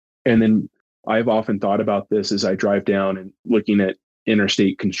And then I've often thought about this as I drive down and looking at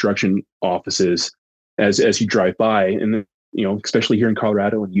interstate construction offices as you drive by. And, especially here in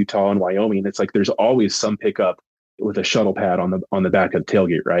Colorado and Utah and Wyoming, it's like there's always some pickup with a shuttle pad on the back of the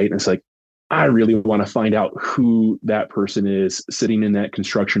tailgate, right? And it's like, I really want to find out who that person is sitting in that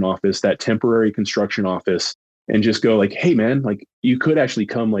construction office, that temporary construction office, and just go like, hey man, like you could actually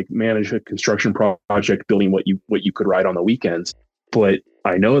come like manage a construction project building what you could ride on the weekends. But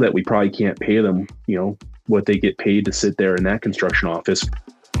I know that we probably can't pay them, what they get paid to sit there in that construction office.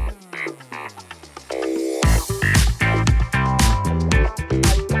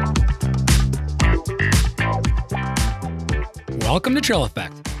 Welcome to Trail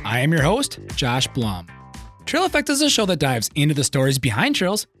Effect. I am your host, Josh Blum. Trail Effect is a show that dives into the stories behind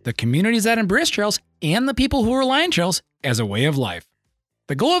trails, the communities that embrace trails, and the people who rely on trails as a way of life.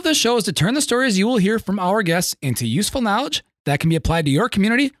 The goal of this show is to turn the stories you will hear from our guests into useful knowledge that can be applied to your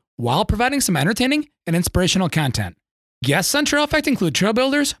community while providing some entertaining and inspirational content. Guests on Trail Effect include trail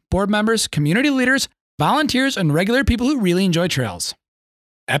builders, board members, community leaders, volunteers, and regular people who really enjoy trails.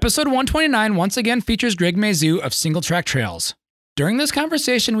 Episode 129 once again features Greg Mazu of Single Track Trails. During this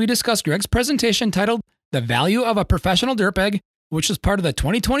conversation, we discussed Greg's presentation titled The Value of a Professional Dirtbag, which was part of the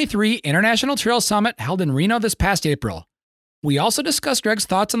 2023 International Trail Summit held in Reno this past April. We also discussed Greg's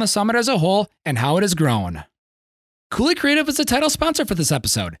thoughts on the summit as a whole and how it has grown. Cooley Creative is the title sponsor for this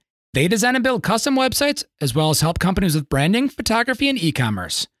episode. They design and build custom websites, as well as help companies with branding, photography, and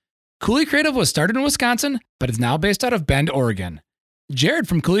e-commerce. Cooley Creative was started in Wisconsin, but is now based out of Bend, Oregon. Jared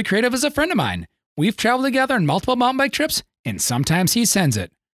from Cooley Creative is a friend of mine. We've traveled together on multiple mountain bike trips, and sometimes he sends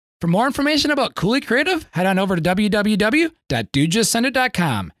it. For more information about Cooley Creative, head on over to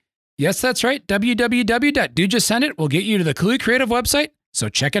www.dudejustsendit.com. Yes, that's right, www.dudejustsendit will get you to the Cooley Creative website, so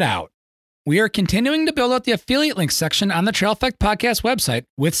check it out. We are continuing to build out the affiliate links section on the Trail Effect podcast website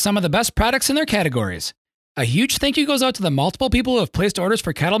with some of the best products in their categories. A huge thank you goes out to the multiple people who have placed orders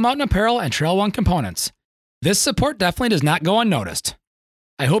for Kettle Mountain apparel and Trail One components. This support definitely does not go unnoticed.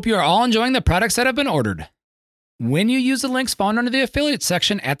 I hope you are all enjoying the products that have been ordered. When you use the links found under the affiliate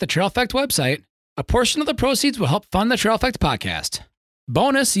section at the Trail Effect website, a portion of the proceeds will help fund the Trail Effect podcast.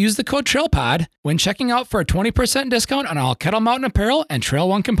 Bonus, use the code TRAILPOD when checking out for a 20% discount on all Kettle Mountain apparel and Trail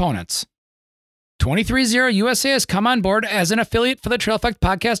One components. 230 USA has come on board as an affiliate for the Trail Effect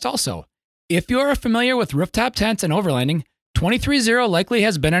podcast also. If you are familiar with rooftop tents and overlanding, 230 likely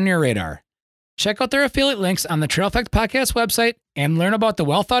has been on your radar. Check out their affiliate links on the Trail Effect podcast website and learn about the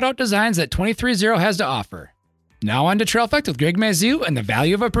well-thought-out designs that 230 has to offer. Now on to Trail Effect with Greg Mazu and the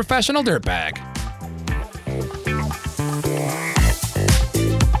value of a professional dirtbag.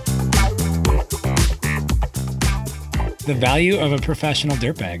 The value of a professional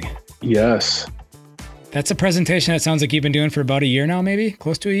dirtbag. Yes. That's a presentation that sounds like you've been doing for about a year now, maybe?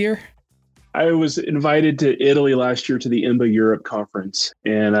 Close to a year? I was invited to Italy last year to the IMBA Europe conference,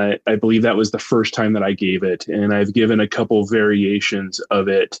 and I believe that was the first time that I gave it. And I've given a couple variations of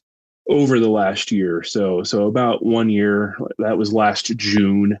it over the last year. So about 1 year, that was last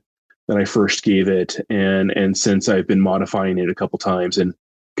June that I first gave it. And since I've been modifying it a couple times and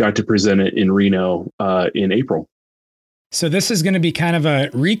got to present it in Reno in April. So this is going to be kind of a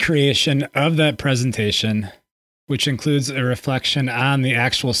recreation of that presentation, which includes a reflection on the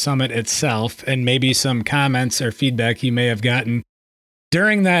actual summit itself and maybe some comments or feedback you may have gotten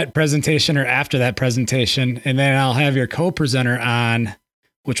during that presentation or after that presentation. And then I'll have your co-presenter on,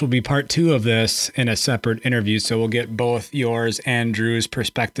 which will be part 2 of this in a separate interview. So we'll get both yours and Drew's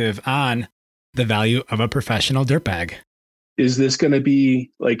perspective on the value of a professional dirtbag. Is this going to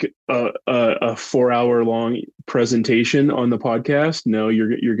be like a 4-hour long presentation on the podcast? No,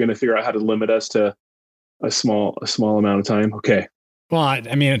 you're going to figure out how to limit us to a small amount of time. Okay. Well,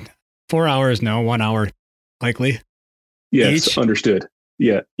 I mean, 4 hours, no, 1 hour, likely. Yes, each? Understood.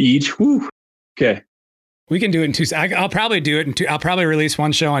 Yeah, each. Woo. Okay. We can do it in Tuesday. I'll probably do it in I'll probably release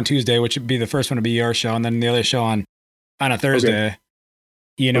one show on Tuesday, which would be the first one to be your show, and then the other show on a Thursday. Okay.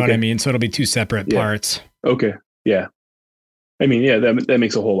 You know what I mean? So it'll be 2 separate parts. Okay. Yeah. I mean, yeah, that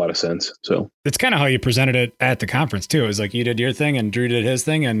makes a whole lot of sense. So it's kind of how you presented it at the conference too. It was like you did your thing and Drew did his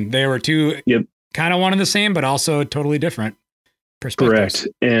thing, and they were two kind of one and the same, but also totally different perspectives. Correct.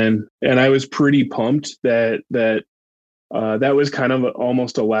 And I was pretty pumped that was kind of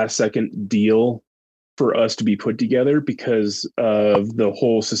almost a last second deal for us to be put together because of the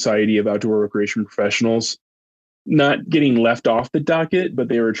whole Society of Outdoor Recreation Professionals not getting left off the docket, but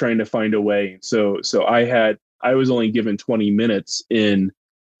they were trying to find a way. So I was only given 20 minutes in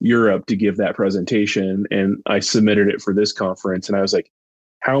Europe to give that presentation, and I submitted it for this conference. And I was like,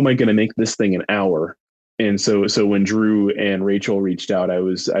 how am I going to make this thing an hour? so when Drew and Rachel reached out, I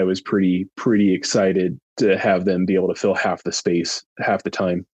was pretty excited to have them be able to fill half the space, half the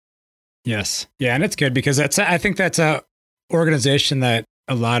time. Yes. Yeah. And it's good because I think that's a organization that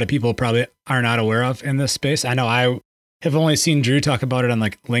a lot of people probably are not aware of in this space. I know I have only seen Drew talk about it on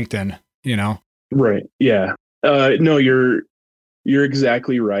like LinkedIn, you know? Right. Yeah. No, you're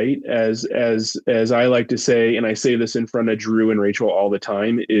exactly right. As I like to say, and I say this in front of Drew and Rachel all the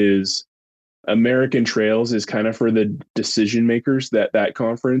time, is American Trails is kind of for the decision makers, that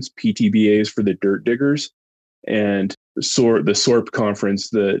conference. PTBA is for the dirt diggers, and the SORP conference,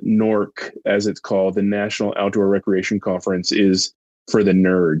 the NORC as it's called, the National Outdoor Recreation Conference, is for the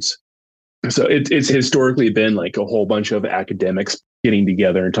nerds. So it's historically been like a whole bunch of academics getting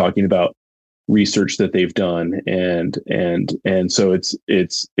together and talking about research that they've done, and so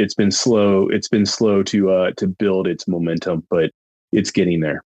it's been slow to build its momentum, but it's getting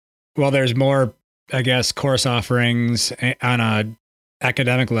there. Well, there's more, I guess, course offerings on a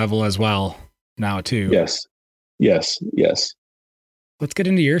academic level as well now too. Yes. Let's get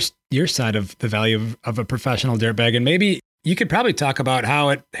into your side of the value of a professional dirtbag, and maybe you could probably talk about how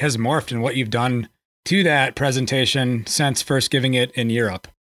it has morphed and what you've done to that presentation since first giving it in Europe.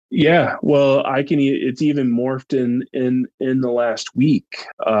 Yeah, well, it's even morphed in the last week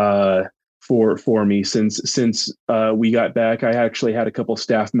for me since we got back. I actually had a couple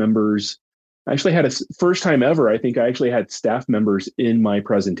staff members. I actually had first time ever. I think I actually had staff members in my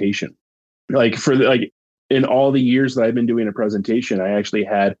presentation. Like in all the years that I've been doing a presentation, I actually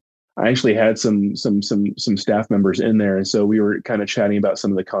had some staff members in there, and so we were kind of chatting about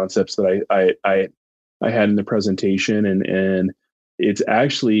some of the concepts that I had in the presentation, and it's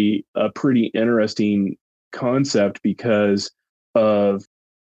actually a pretty interesting concept because of,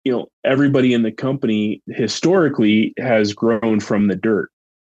 everybody in the company historically has grown from the dirt,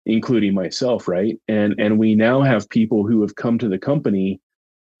 including myself, right? And we now have people who have come to the company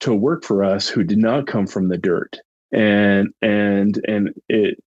to work for us who did not come from the dirt, and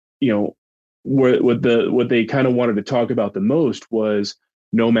it, what they kind of wanted to talk about the most was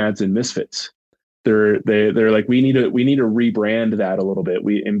nomads and misfits. They're like, we need to rebrand that a little bit.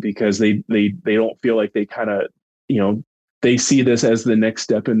 Because they don't feel like they kind of, they see this as the next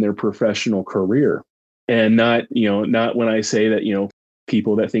step in their professional career, and not when I say that,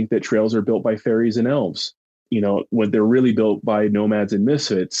 people that think that trails are built by fairies and elves, when they're really built by nomads and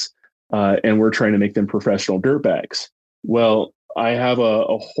misfits, and we're trying to make them professional dirtbags. Well, I have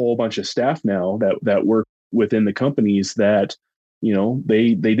a whole bunch of staff now that work within the companies that,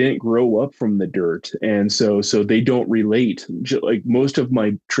 they didn't grow up from the dirt, and so they don't relate. Like most of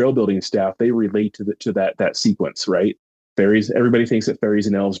my trail building staff, they relate to that sequence, right? Fairies. Everybody thinks that fairies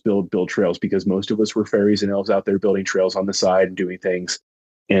and elves build trails because most of us were fairies and elves out there building trails on the side and doing things.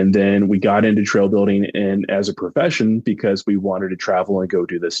 And then we got into trail building and as a profession because we wanted to travel and go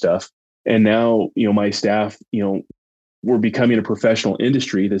do this stuff. And now, my staff, we're becoming a professional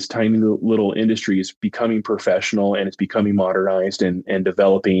industry. This tiny little industry is becoming professional, and it's becoming modernized and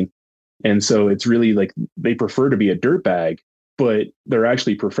developing. And so it's really like they prefer to be a dirtbag, but they're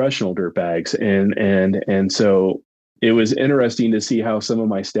actually professional dirtbags. And so it was interesting to see how some of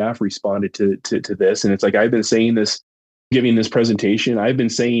my staff responded to this. And it's like, I've been saying this, giving this presentation, I've been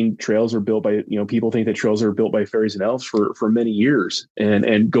saying trails are built by, people think that trails are built by fairies and elves for many years,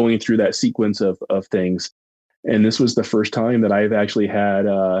 and going through that sequence of things. And this was the first time that I've actually had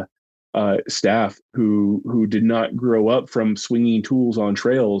staff who did not grow up from swinging tools on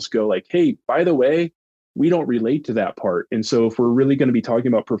trails go like, hey, by the way, we don't relate to that part. And so if we're really going to be talking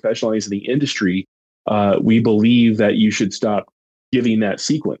about professionalizing the industry, we believe that you should stop giving that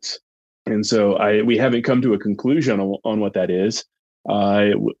sequence. And so we haven't come to a conclusion on what that is.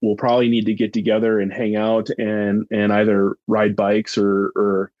 We'll probably need to get together and hang out and either ride bikes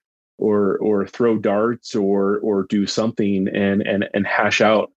or throw darts or do something and hash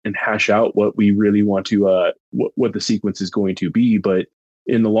out what we really want to what the sequence is going to be. But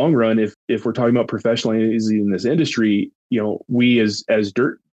in the long run, if we're talking about professionalizing this industry, we as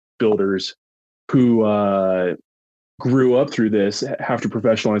dirt builders who grew up through this have to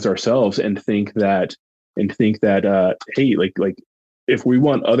professionalize ourselves and think that hey, like if we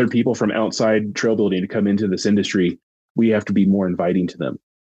want other people from outside trail building to come into this industry, we have to be more inviting to them.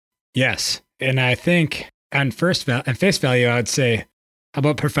 Yes. And I think on face value, I would say, how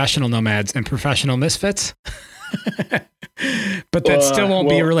about professional nomads and professional misfits? But that still won't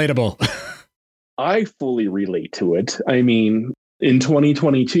be relatable. I fully relate to it. I mean, in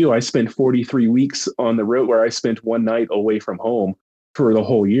 2022, I spent 43 weeks on the road, where I spent one night away from home for the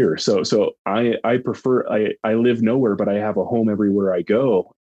whole year. So I prefer, I live nowhere, but I have a home everywhere I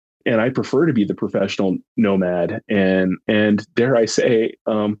go. and I prefer to be the professional nomad. And dare I say,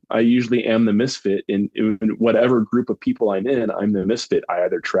 I usually am the misfit in whatever group of people I'm in. I'm the misfit. I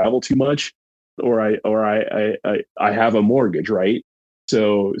either travel too much, or I have a mortgage, right?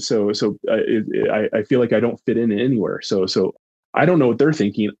 I feel like I don't fit in anywhere. So I don't know what they're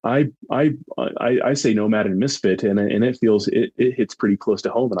thinking. I say nomad and misfit, and it hits pretty close to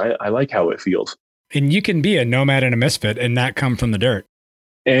home, and I like how it feels. And you can be a nomad and a misfit and not come from the dirt.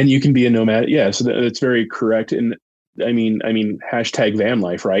 And you can be a nomad. Yeah, so that's very correct. And hashtag van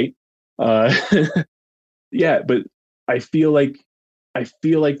life, right? Uh, yeah, but I feel like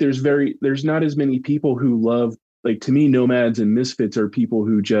there's not as many people who love, like, to me, nomads and misfits are people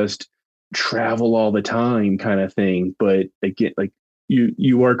who just travel all the time kind of thing. But again, like,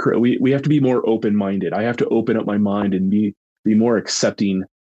 you are correct. We have to be more open minded. I have to open up my mind and be more accepting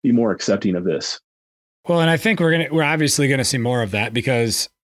of this. Well, and I think we're obviously gonna see more of that because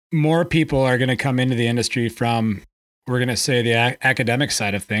more people are gonna come into the industry from, we're gonna say, the academic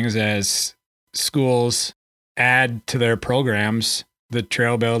side of things, as schools add to their programs the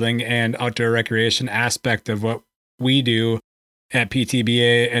trail building and outdoor recreation aspect of what we do at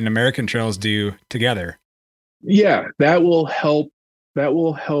PTBA and American Trails do together. Yeah, that will help.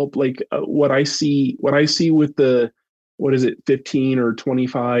 Like, what I see with the, what is it, 15 or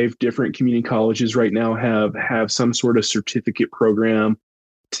 25 different community colleges right now have some sort of certificate program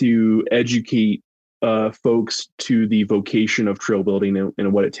to educate folks to the vocation of trail building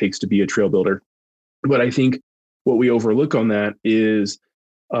and what it takes to be a trail builder. But I think what we overlook on that is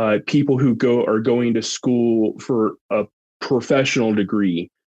people who are going to school for a professional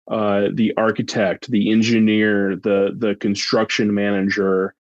degree, the architect, the engineer, the construction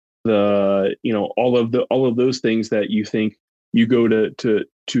manager, all of those things that you think you go to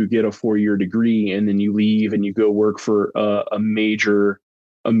get a 4-year degree, and then you leave and you go work for a major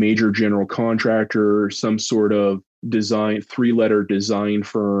general contractor, some sort of design 3-letter design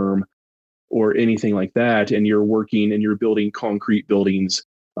firm, or anything like that, and you're working and you're building concrete buildings,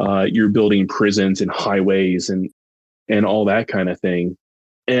 you're building prisons and highways and all that kind of thing.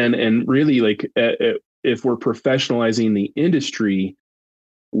 And really, like, if we're professionalizing the industry,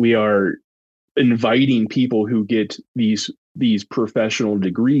 we are inviting people who get these professional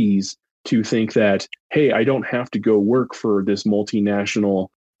degrees to think that, hey, I don't have to go work for this multinational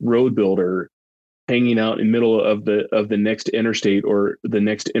road builder hanging out in the middle of the next interstate or the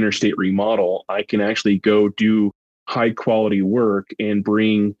next interstate remodel. I can actually go do high quality work and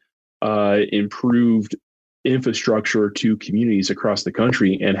bring improved infrastructure to communities across the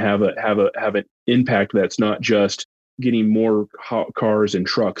country and have an impact that's not just getting more cars and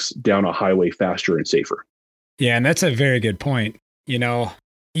trucks down a highway faster and safer. Yeah, and that's a very good point. You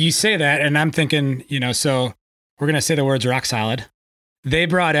say that, and I'm thinking, so we're going to say the words rock solid. They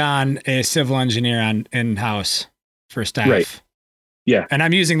brought on a civil engineer in-house for staff. Right. Yeah. And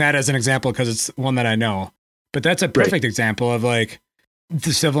I'm using that as an example because it's one that I know. But that's a perfect example of, like,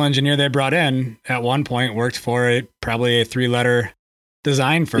 the civil engineer they brought in at one point worked for probably a 3-letter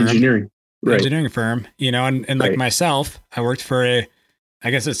design firm. Engineering firm, and like myself, I worked for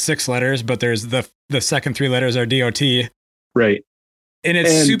I guess it's 6 letters, but there's the second 3 letters are DOT. Right. And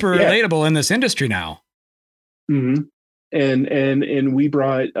it's super relatable in this industry now. Mm-hmm. And we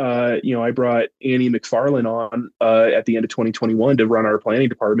brought, I brought Annie McFarland on at the end of 2021 to run our planning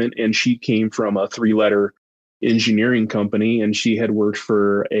department. And she came from a 3-letter engineering company, and she had worked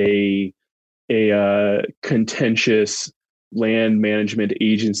for a contentious land management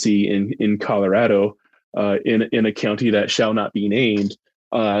agency in Colorado, in a county that shall not be named,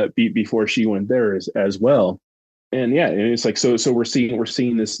 before she went there as well. And yeah, and it's like, so we're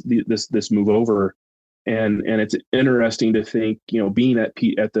seeing this move over. And it's interesting to think, being at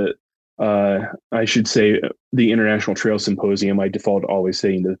the I should say the International Trail Symposium. I default to always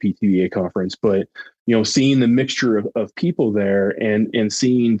saying the PTBA conference, but seeing the mixture of people there, and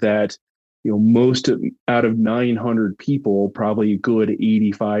seeing that out of 900 people, probably a good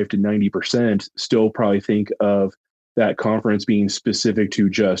 85 to 90% still probably think of that conference being specific to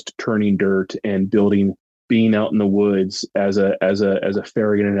just turning dirt and being out in the woods as a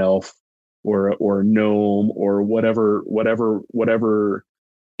fairy and an elf, or gnome, or whatever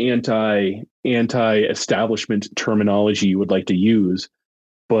anti-establishment terminology you would like to use.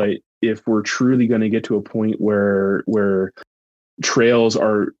 But if we're truly going to get to a point where trails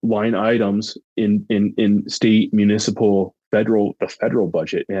are line items in state, municipal, the federal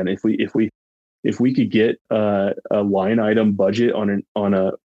budget, and if we could get a line item budget on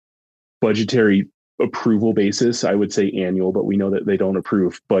a budgetary approval basis, I would say annual, but we know that they don't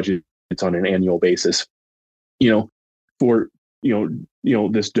approve budget. It's on an annual basis, for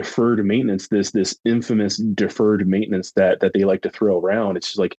this deferred maintenance, this infamous deferred maintenance that they like to throw around. It's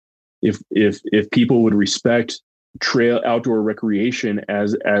just like, if people would respect trail outdoor recreation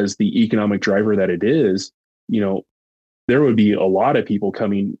as the economic driver that it is, there would be a lot of people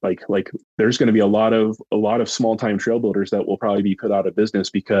coming, like there's going to be a lot of small time trail builders that will probably be put out of business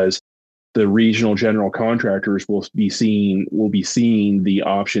because the regional general contractors will be seeing the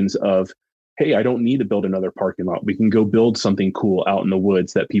options of, hey, I don't need to build another parking lot. We can go build something cool out in the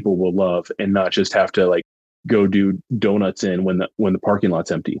woods that people will love, and not just have to like go do donuts in when the parking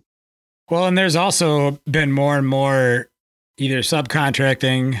lot's empty. Well, and there's also been more and more either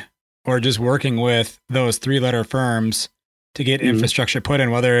subcontracting or just working with those 3-letter firms to get infrastructure put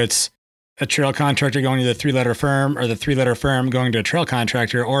in, whether it's a trail contractor going to the 3-letter firm or the 3-letter firm going to a trail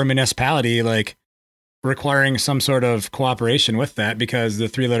contractor, or a municipality like requiring some sort of cooperation with that because the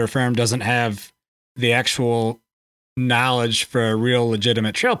 3-letter firm doesn't have the actual knowledge for a real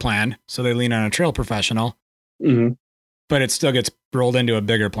legitimate trail plan. So they lean on a trail professional, but it still gets rolled into a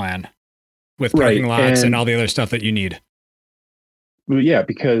bigger plan with parking lots and all the other stuff that you need. Yeah,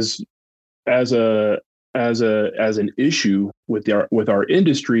 because as an issue with our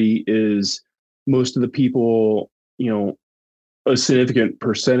industry is most of the people, a significant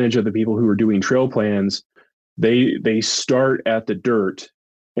percentage of the people who are doing trail plans, they start at the dirt,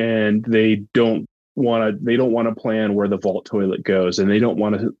 and they don't want to plan where the vault toilet goes, and they don't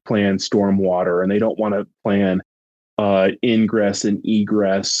want to plan storm water, and they don't want to plan ingress and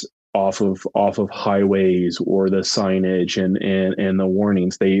egress off of highways or the signage and the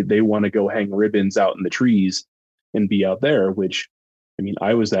warnings. They want to go hang ribbons out in the trees and be out there, which, I mean,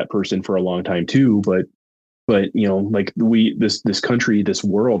 I was that person for a long time too, but like this country, this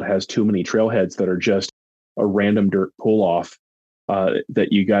world has too many trailheads that are just a random dirt pull off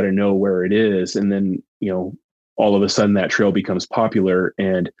that you got to know where it is. And then, all of a sudden that trail becomes popular,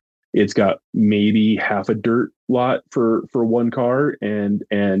 and it's got maybe half a dirt lot for one car, and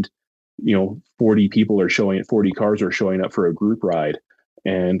 40 cars are showing up for a group ride,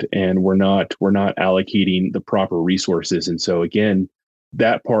 and we're not allocating the proper resources. And so again,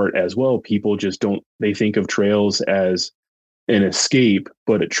 that part as well, people just they think of trails as an escape,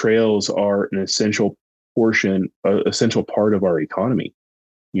 but trails are an essential part of our economy.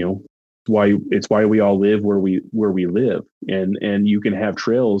 It's why we all live where we live, and you can have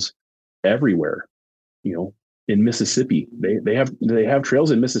trails everywhere. In Mississippi, they have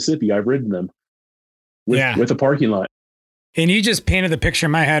trails in Mississippi. I've ridden them with a parking lot. And you just painted the picture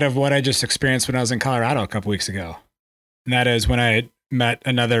in my head of what I just experienced when I was in Colorado a couple weeks ago. And that is when I met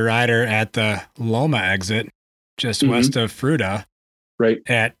another rider at the Loma exit, just west of Fruta, right?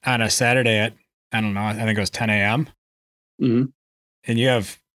 On a Saturday at, I don't know, I think it was 10 a.m. And you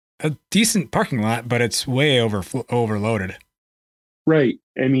have a decent parking lot, but it's way overloaded. Right.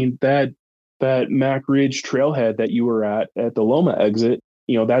 I mean, that Mac Ridge trailhead that you were at the Loma exit,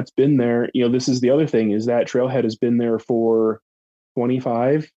 that's been there. This is the other thing, is that trailhead has been there for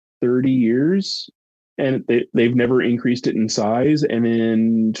 25, 30 years, and they've never increased it in size. And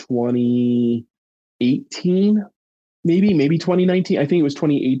in 2018, maybe 2019, I think it was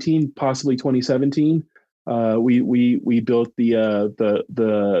 2018, possibly 2017. We built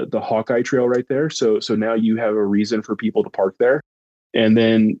the Hawkeye Trail right there. So now you have a reason for people to park there. And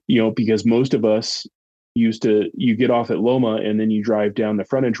then, because most of us you get off at Loma, and then you drive down the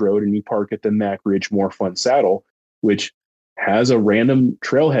frontage road and you park at the Mac Ridge More Fun Saddle, which has a random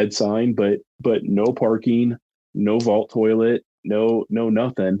trailhead sign, but no parking, no vault toilet, no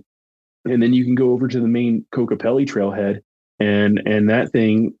nothing. And then you can go over to the main Cocopelli trailhead, and that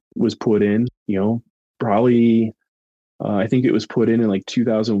thing was put in, probably, I think it was put in like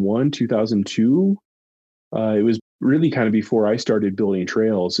 2001, 2002. It was really kind of before I started building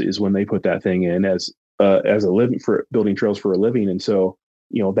trails is when they put that thing in as a living, for building trails for a living. And so,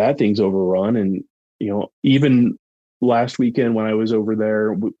 that thing's overrun. And, even last weekend when I was over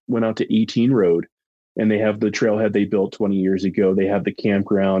there, went out to 18 Road, and they have the trailhead they built 20 years ago. They have the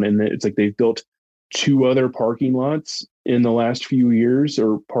campground, and it's like they've built 2 other parking lots in the last few years,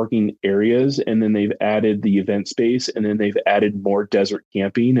 or parking areas. And then they've added the event space, and then they've added more desert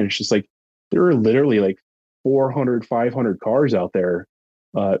camping. And it's just like, there are literally like 400, 500 cars out there.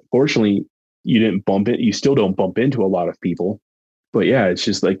 Fortunately, you still don't bump into a lot of people, but yeah, it's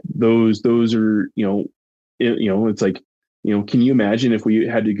just like those are, it's like, can you imagine if we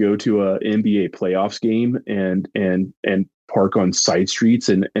had to go to a NBA playoffs game and park on side streets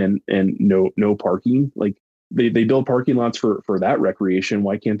and no parking? Like they build parking lots for that recreation.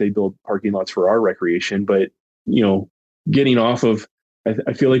 Why can't they build parking lots for our recreation? But, getting off of,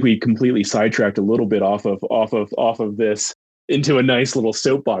 I feel like we completely sidetracked a little bit off of this into a nice little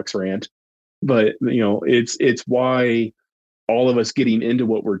soapbox rant, but it's why all of us getting into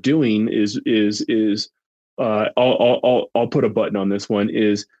what we're doing is I'll put a button on this one,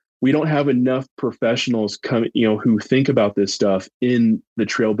 is we don't have enough professionals who think about this stuff in the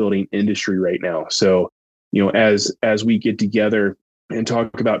trail building industry right now. So, as we get together and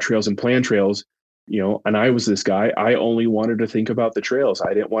talk about trails and plan trails, and I was this guy, I only wanted to think about the trails.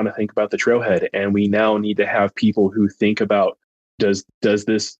 I didn't want to think about the trailhead. And we now need to have people who think about, does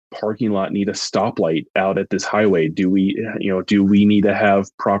this parking lot need a stoplight out at this highway? Do we need to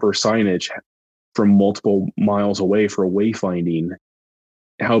have proper signage from multiple miles away for wayfinding?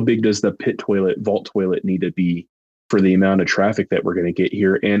 How big does the vault toilet need to be for the amount of traffic that we're going to get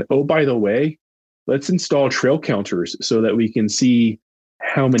here? And oh, by the way, let's install trail counters so that we can see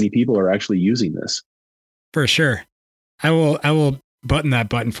how many people are actually using this. For sure. I will button that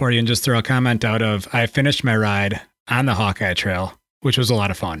button for you and just throw a comment out of, I finished my ride on the Hawkeye Trail, which was a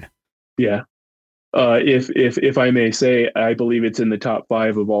lot of fun. Yeah. If I may say, I believe it's in the top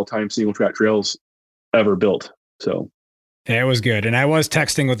 5 of all time single track trails ever built. So yeah, it was good. And I was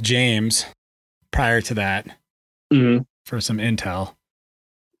texting with James prior to that for some intel.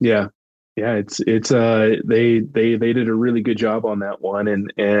 Yeah. Yeah. They did a really good job on that one.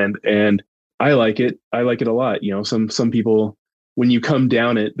 And I like it. I like it a lot. Some people, when you come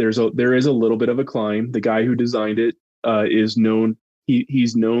down it, there is a little bit of a climb. The guy who designed it is known.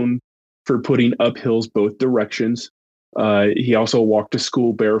 He's known for putting up hills both directions. He also walked to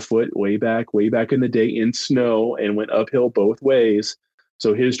school barefoot way back in the day in snow and went uphill both ways.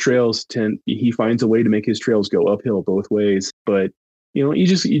 So his trails he finds a way to make his trails go uphill both ways. But you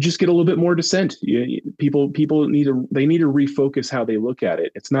just get a little bit more descent. People need to refocus how they look at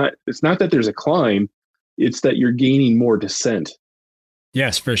it. It's not that there's a climb, it's that you're gaining more descent.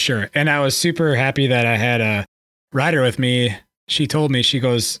 Yes, for sure. And I was super happy that I had a rider with me. She told me, she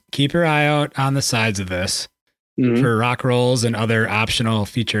goes, keep your eye out on the sides of this for rock rolls and other optional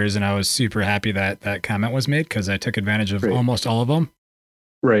features. And I was super happy that comment was made, because I took advantage of almost all of them.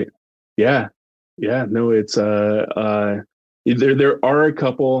 Right. Yeah. Yeah. No, it's there are a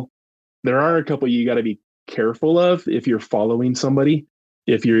couple you got to be careful of if you're following somebody.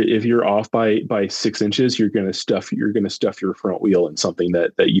 If you're off by 6 inches, you're gonna stuff your front wheel in something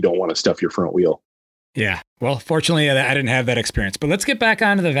that you don't want to stuff your front wheel. Yeah. Well, fortunately, I didn't have that experience. But let's get back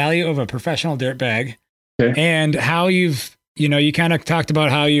onto the value of a professional dirt bag, and how you kind of talked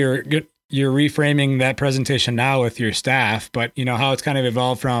about how you're reframing that presentation now with your staff, but how it's kind of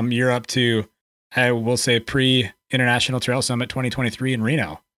evolved from Europe to, I will say, pre-International Trail Summit 2023 in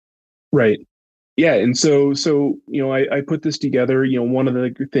Reno. Right. Yeah. And so I put this together. One of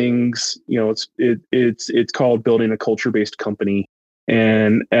the things, it's called building a culture-based company.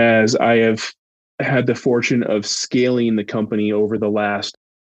 And as I have had the fortune of scaling the company over the last,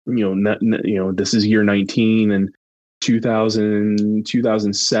 this is year 19, and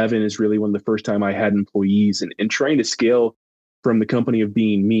 2007 is really when the first time I had employees, and trying to scale from the company of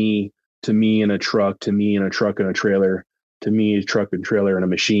being me to me in a truck, to me in a truck and a trailer, to me a truck and trailer and a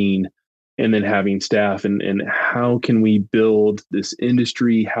machine, and then having staff, and how can we build this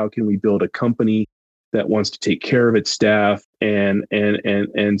industry? How can we build a company that wants to take care of its staff and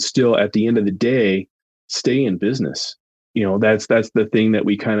still at the end of the day stay in business? That's the thing that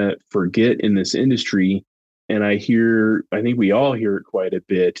we kind of forget in this industry. And I think we all hear it quite a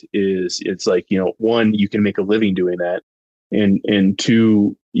bit, is it's like, one, you can make a living doing that. And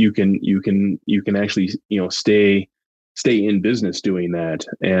two, you can actually, stay in business doing that.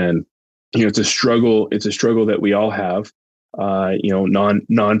 And, it's a struggle that we all have,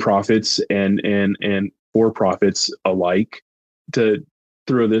 nonprofits and for-profits alike. To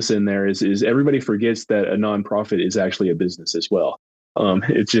throw this in there is everybody forgets that a nonprofit is actually a business as well.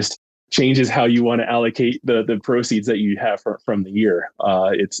 It just changes how you want to allocate the proceeds that you have from the year.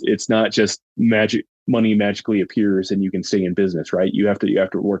 It's not just money magically appears and you can stay in business, right? You have to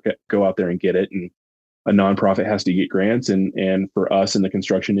go out there and get it. And a nonprofit has to get grants. And for us in the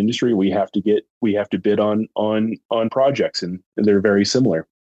construction industry, we have to bid on projects, and they're very similar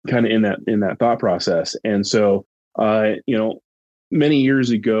kind of in that thought process. And so, many years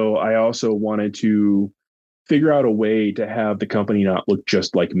ago, I also wanted to figure out a way to have the company not look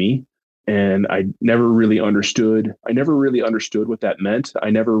just like me. And I never really understood what that meant. I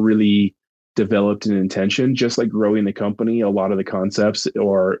never really developed an intention. Just like growing the company, a lot of the concepts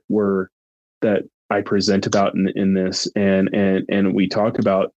were that I present about in this and we talk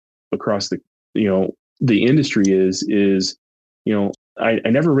about across the industry is I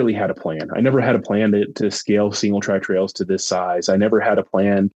never really had a plan. I never had a plan to scale single track trails to this size. I never had a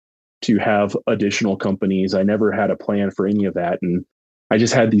plan to have additional companies. I never had a plan for any of that. And I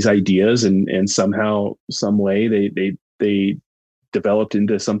just had these ideas, and somehow, some way they developed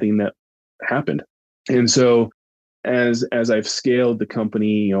into something that happened. And so as I've scaled the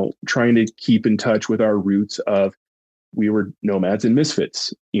company, trying to keep in touch with our roots of, we were nomads and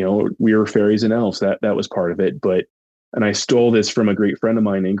misfits, we were fairies and elves. That was part of it. And I stole this from a great friend of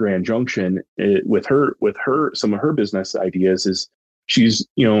mine in Grand Junction. With her, some of her business ideas is, she's,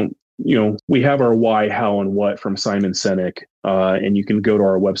 we have our why, how, and what from Simon Sinek, and you can go to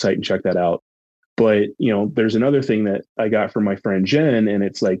our website and check that out. But, there's another thing that I got from my friend Jen, and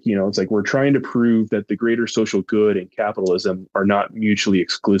it's like, we're trying to prove that the greater social good and capitalism are not mutually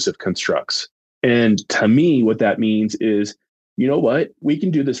exclusive constructs. And to me, what that means is, you know what, we can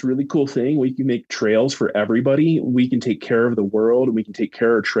do this really cool thing. We can make trails for everybody. We can take care of the world, and we can take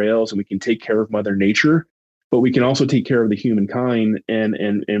care of trails, and we can take care of Mother Nature, but we can also take care of the humankind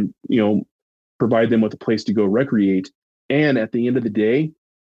and provide them with a place to go recreate. And at the end of the day,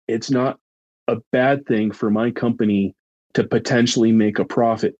 it's not a bad thing for my company to potentially make a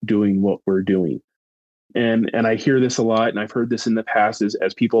profit doing what we're doing. And I hear this a lot, and I've heard this in the past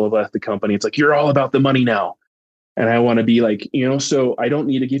as people have left the company. It's like, you're all about the money now. And I want to be like, so I don't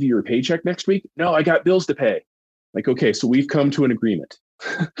need to give you your paycheck next week. No, I got bills to pay. Like, okay, so we've come to an agreement.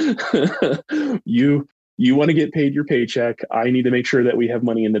 You want to get paid your paycheck. I need to make sure that we have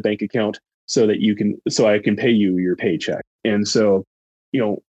money in the bank account so I can pay you your paycheck. And so,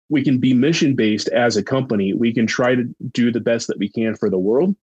 we can be mission-based as a company. We can try to do the best that we can for the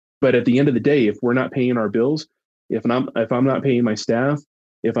world. But at the end of the day, if we're not paying our bills, if I'm not paying my staff,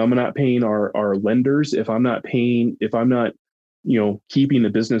 if I'm not paying our lenders, if I'm not keeping the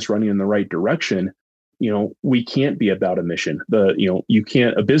business running in the right direction, we can't be about a mission.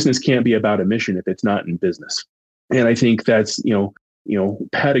 A business can't be about a mission if it's not in business. And I think that's,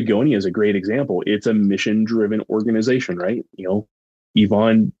 Patagonia is a great example. It's a mission-driven organization, right?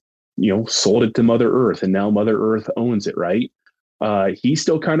 Yvonne, sold it to Mother Earth, and now Mother Earth owns it, right? He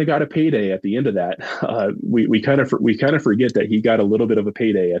still kind of got a payday at the end of that. We kind of forget that he got a little bit of a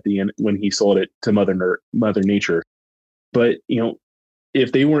payday at the end when he sold it to Mother Nature. But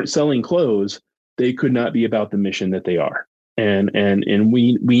if they weren't selling clothes, they could not be about the mission that they are. And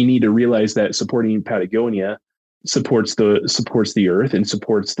we need to realize that supporting Patagonia supports the earth and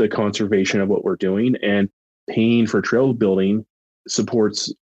supports the conservation of what we're doing, and paying for trail building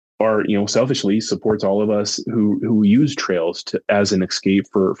supports selfishly supports all of us who use trails as an escape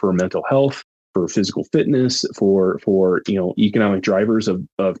for mental health, for physical fitness, for economic drivers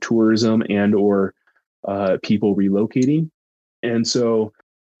of tourism and or people relocating. And so,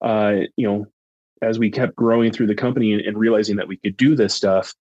 as we kept growing through the company and realizing that we could do this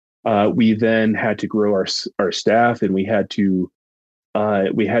stuff, we then had to grow our staff, and we had to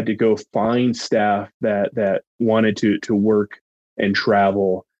go find staff that wanted to work and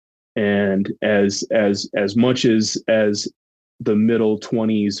travel. And as much as the middle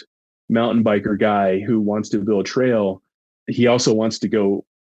 20s mountain biker guy who wants to build trail, he also wants to go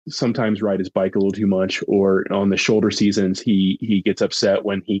sometimes ride his bike a little too much, or on the shoulder seasons, he gets upset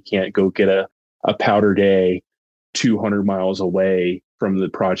when he can't go get a powder day 200 miles away from the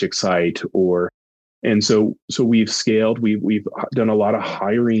project site. And so we've scaled. We've done a lot of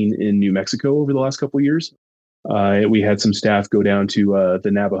hiring in New Mexico over the last couple of years. We had some staff go down to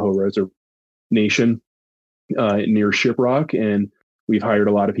the Navajo Reservation near Shiprock, and we've hired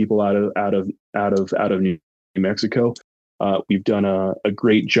a lot of people out of New Mexico. We've done a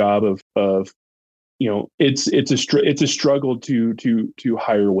great job of it's a struggle to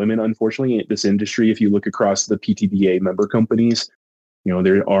hire women, unfortunately, in this industry. If you look across the PTBA member companies,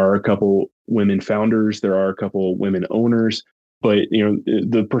 there are a couple women founders, there are a couple women owners, but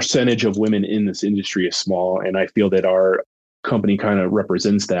the percentage of women in this industry is small, and I feel that our company kind of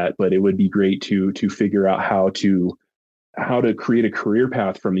represents that. But it would be great to figure out how to create a career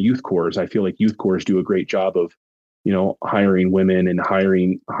path from the youth corps. I feel like youth corps do a great job of hiring women and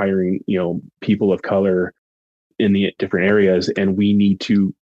hiring people of color in the different areas, and we need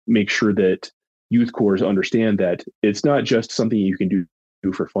to make sure that youth corps understand that it's not just something you can do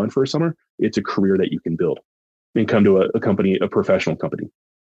for fun for a summer. It's a career that you can build and come to a professional company.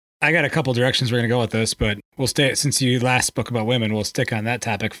 I got a couple directions we're going to go with this, but we'll stay, since you last spoke about women, we'll stick on that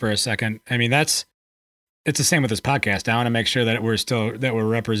topic for a second. I mean, it's the same with this podcast. I want to make sure that we're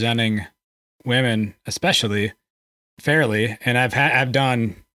representing women, especially, fairly. And I've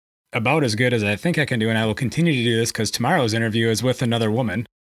done about as good as I think I can do. And I will continue to do this because tomorrow's interview is with another woman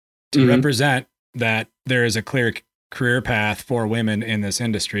to represent that there is a clear career path for women in this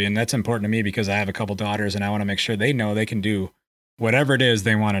industry. And that's important to me because I have a couple daughters, and I want to make sure they know they can do whatever it is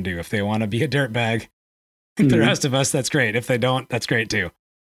they want to do. If they want to be a dirtbag, Mm-hmm. the rest of us, that's great. If they don't, that's great too.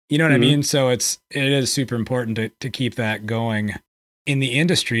 You know what I mean? So it is super important to keep that going in the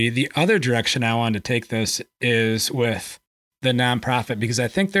industry. The other direction I wanted to take this is with the nonprofit, because I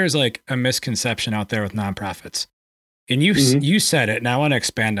think there's like a misconception out there with nonprofits. And you said it, and I want to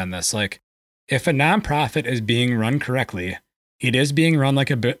expand on this. Like, if a nonprofit is being run correctly, it is being run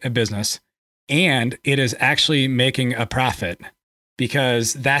like a business, and it is actually making a profit,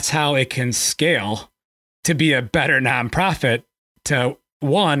 because that's how it can scale to be a better nonprofit, to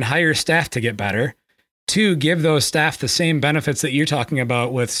one, hire staff to get better, two, give those staff the same benefits that you're talking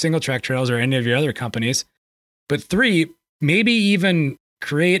about with Single Track Trails or any of your other companies, but three, maybe even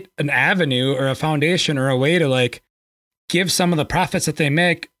create an avenue or a foundation or a way to like give some of the profits that they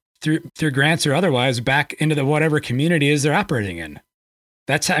make through grants or otherwise back into the whatever community is they're operating in.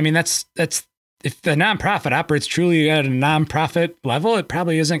 That's if the nonprofit operates truly at a nonprofit level, it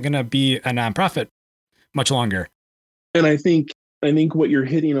probably isn't going to be a nonprofit much longer. And I think what you're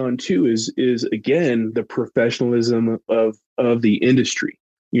hitting on too is again the professionalism of the industry.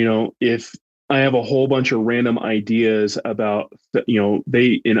 You know, if I have a whole bunch of random ideas about, you know,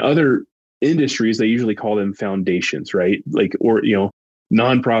 they in other industries they usually call them foundations, right? Like, or you know,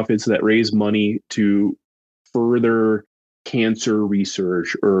 nonprofits that raise money to further cancer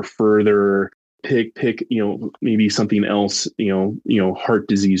research or further pick you know, maybe something else, you know, heart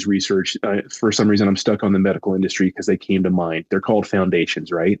disease research. For some reason I'm stuck on the medical industry because they came to mind. They're called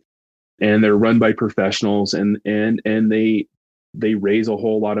foundations, right? And they're run by professionals, and they raise a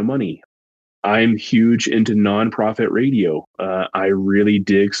whole lot of money. I'm huge into nonprofit radio. I really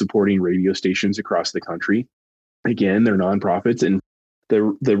dig supporting radio stations across the country. Again, they're nonprofits, and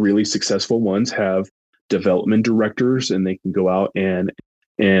the really successful ones have development directors, and they can go out and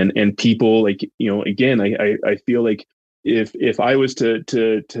people, like, you know, again, I feel like if I was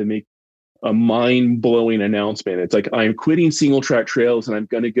to make a mind-blowing announcement, it's like, I'm quitting Single Track Trails and I'm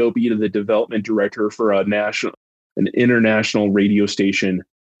going to go be the development director for an international radio station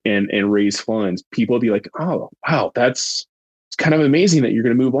and raise funds. People will be like, oh wow, it's kind of amazing that you're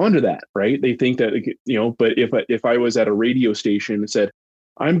going to move on to that, right? They think that, you know, but if I was at a radio station and said,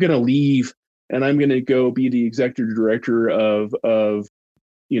 I'm going to leave and I'm going to go be the executive director of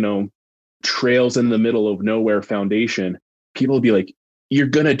you know, Trails in the Middle of Nowhere Foundation, people would be like, you're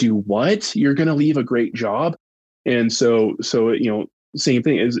going to do what? You're going to leave a great job? And so, you know, same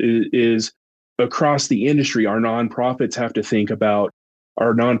thing is across the industry, our nonprofits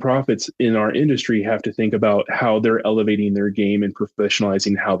in our industry have to think about how they're elevating their game and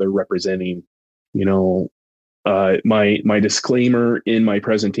professionalizing how they're representing, you know, my disclaimer in my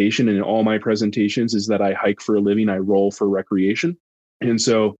presentation and in all my presentations is that I hike for a living, I roll for recreation. And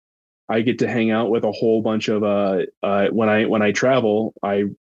so I get to hang out with a whole bunch of when I travel, I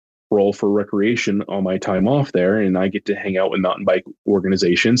roll for recreation on my time off there, and I get to hang out with mountain bike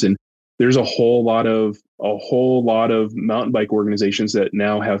organizations. And there's a whole lot of mountain bike organizations that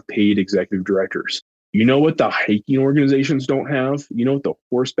now have paid executive directors. You know what the hiking organizations don't have? You know what the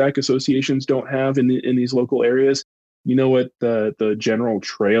horseback associations don't have in these local areas? You know what the General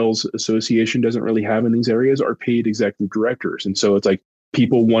Trails Association doesn't really have in these areas? Are paid executive directors. And so it's like,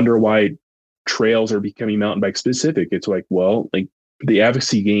 people wonder why trails are becoming mountain bike specific. It's like, well, like the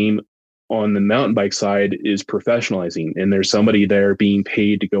advocacy game on the mountain bike side is professionalizing, and there's somebody there being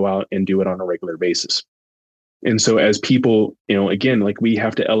paid to go out and do it on a regular basis. And so as people, you know, again, like, we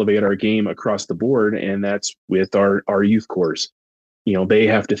have to elevate our game across the board, and that's with our youth corps. You know, they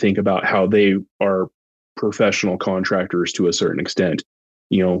have to think about how they are professional contractors to a certain extent.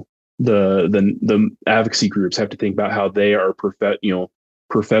 You know, the advocacy groups have to think about how they are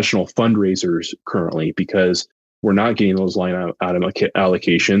professional fundraisers currently, because we're not getting those line item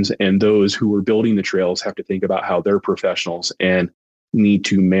allocations, and those who are building the trails have to think about how they're professionals and need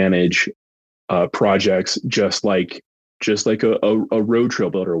to manage projects just like a road trail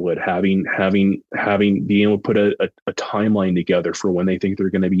builder would, having being able to put a timeline together for when they think they're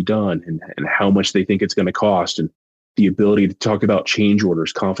going to be done, and how much they think it's going to cost, and the ability to talk about change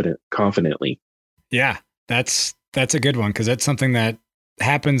orders confidently. Yeah, that's a good one, because that's something that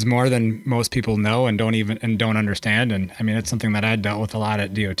happens more than most people know and don't understand. And I mean, it's something that I dealt with a lot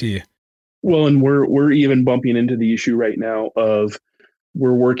at DOT. Well, and we're even bumping into the issue right now of,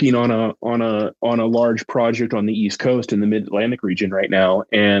 we're working on a large project on the East Coast in the Mid-Atlantic region right now,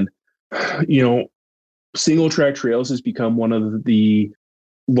 and you know, Single Track Trails has become one of the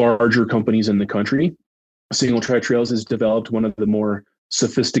larger companies in the country. Single Track Trails has developed one of the more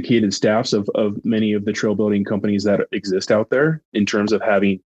sophisticated staffs of many of the trail building companies that exist out there, in terms of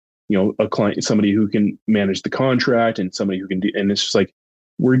having a client, somebody who can manage the contract and somebody who can do, and it's just like,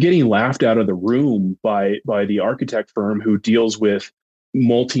 we're getting laughed out of the room by the architect firm who deals with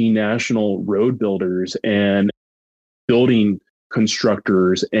multinational road builders and building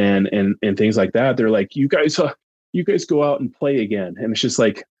constructors and things like that. They're like, you guys go out and play again. And it's just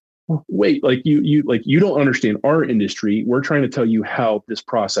like, wait, like you don't understand our industry. We're trying to tell you how this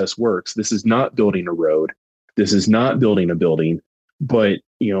process works. This is not building a road. This is not building a building. But,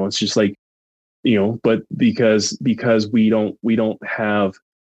 it's just like, but because we don't have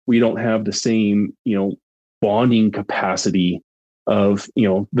the same, bonding capacity of,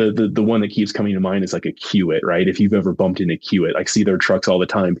 the one that keeps coming to mind is like a Kiewit, right? If you've ever bumped into Kiewit, I see their trucks all the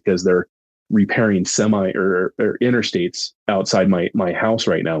time because they're repairing semi or interstates outside my house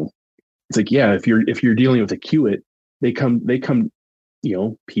right now. It's like, yeah, if you're dealing with a Kiewit, they come,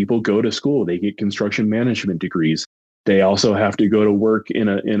 people go to school, they get construction management degrees. They also have to go to work in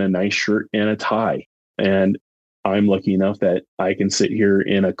a nice shirt and a tie. And I'm lucky enough that I can sit here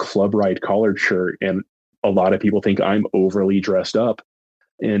in a Club Ride collared shirt, and a lot of people think I'm overly dressed up.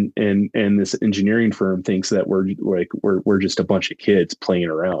 And this engineering firm thinks that we're just a bunch of kids playing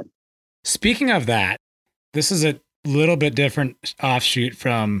around. Speaking of that, this is a little bit different offshoot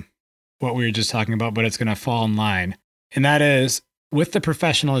from what we were just talking about, but it's going to fall in line. And that is with the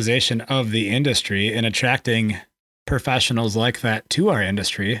professionalization of the industry and attracting professionals like that to our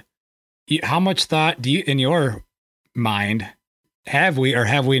industry. How much thought do you, in your mind, have we or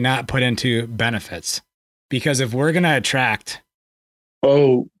have we not put into benefits? Because if we're going to attract,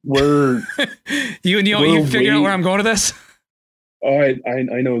 you figure out where I'm going to this. I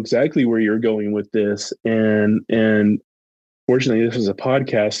know exactly where you're going with this, and fortunately, this is a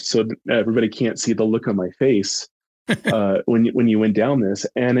podcast, so everybody can't see the look on my face when you went down this,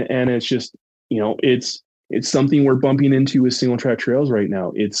 and it's just it's something we're bumping into with single track trails right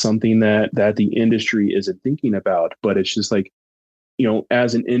now. It's something that the industry isn't thinking about, but it's just like,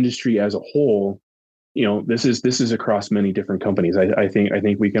 as an industry as a whole, this is across many different companies. I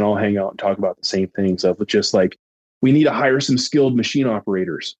think we can all hang out and talk about the same things of just like, we need to hire some skilled machine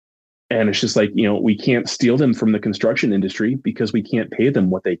operators. And it's just like, we can't steal them from the construction industry because we can't pay them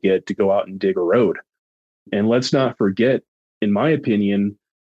what they get to go out and dig a road. And let's not forget, in my opinion,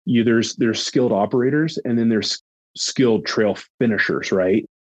 there's skilled operators and then there's skilled trail finishers, right?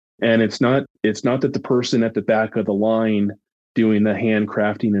 And it's not that the person at the back of the line doing the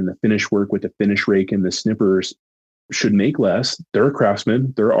handcrafting and the finish work with the finish rake and the snippers should make less. They're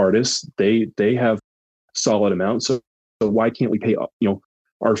craftsmen, they're artists, they have solid amounts. So why can't we pay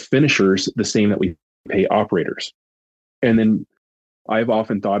our finishers the same that we pay operators? And then I've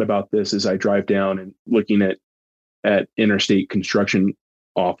often thought about this as I drive down and looking at interstate construction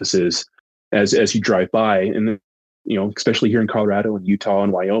offices as you drive by, and especially here in Colorado and Utah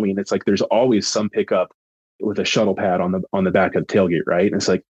and Wyoming, it's like there's always some pickup with a shuttle pad on the back of the tailgate, right? And it's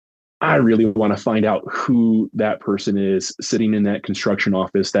like, I really want to find out who that person is sitting in that construction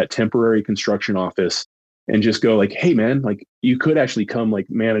office, that temporary construction office, and just go like, hey man, like you could actually come like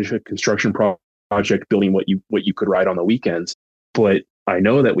manage a construction project building what you could ride on the weekends. But I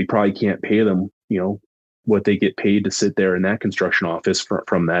know that we probably can't pay them, what they get paid to sit there in that construction office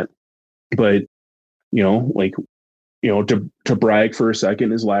from that. But, to brag for a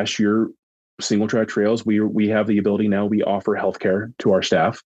second is last year, single track trails, we have the ability now, we offer healthcare to our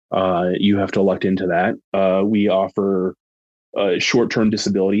staff. You have to elect into that. We offer short-term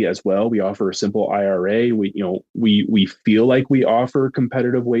disability as well. We offer a simple IRA. We feel like we offer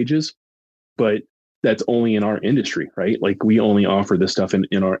competitive wages, but that's only in our industry, right? Like we only offer this stuff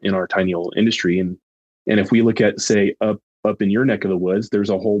in our tiny little industry. And if we look at, say, up in your neck of the woods, there's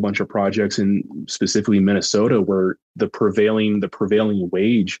a whole bunch of projects in specifically Minnesota where the prevailing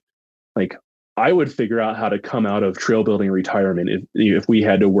wage, like I would figure out how to come out of trail building retirement if we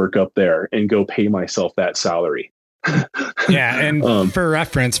had to work up there and go pay myself that salary. Yeah. And for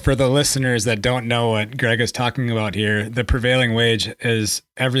reference, for the listeners that don't know what Greg is talking about here, the prevailing wage is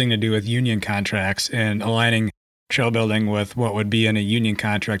everything to do with union contracts and aligning trail building with what would be in a union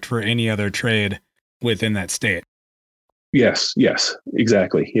contract for any other trade within that state. Yes,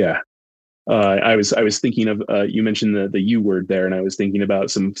 exactly. Yeah. I was thinking of, you mentioned the U word there, and I was thinking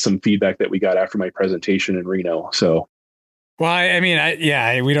about some feedback that we got after my presentation in Reno. So, well,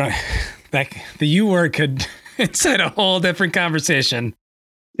 we don't, like the U word could, it's a whole different conversation.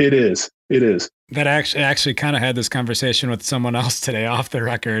 It is. That actually kind of had this conversation with someone else today off the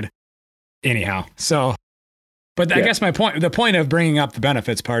record. Anyhow, so, but I guess the point of bringing up the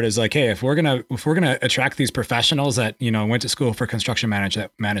benefits part is like, hey, if we're gonna attract these professionals that went to school for construction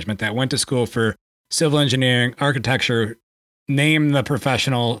management, that went to school for civil engineering, architecture, name the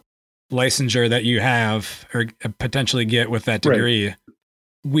professional licensure that you have or potentially get with that degree, right,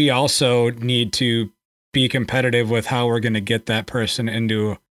 we also need to be competitive with how we're going to get that person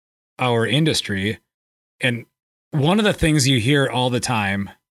into our industry. And one of the things you hear all the time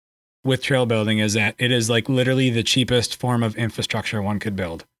with trail building is that it is like literally the cheapest form of infrastructure one could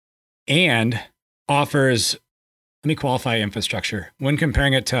build, and offers, let me qualify infrastructure, when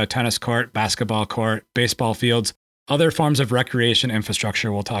comparing it to a tennis court, basketball court, baseball fields, other forms of recreation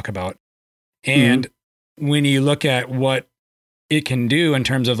infrastructure we'll talk about. And when you look at what it can do in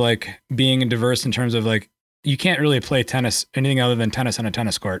terms of like being diverse, in terms of like, you can't really play tennis, anything other than tennis on a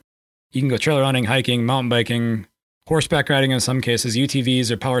tennis court. You can go trail running, hiking, mountain biking, horseback riding in some cases,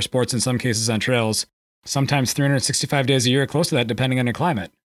 UTVs or power sports in some cases on trails, sometimes 365 days a year, close to that, depending on the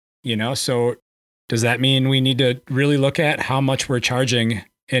climate. You know, so does that mean we need to really look at how much we're charging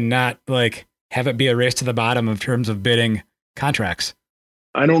and not like have it be a race to the bottom in terms of bidding contracts?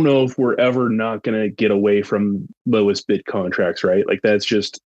 I don't know if we're ever not going to get away from lowest bid contracts, right? Like that's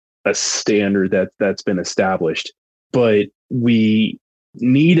just a standard that's been established. But we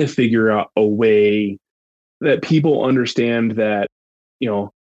need to figure out a way that people understand that, you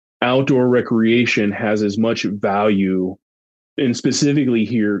know, outdoor recreation has as much value, and specifically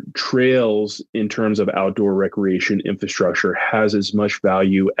here, trails in terms of outdoor recreation infrastructure has as much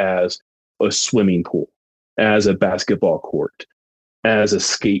value as a swimming pool, as a basketball court, as a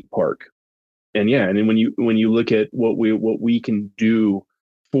skate park. And yeah, and then when you look at what we can do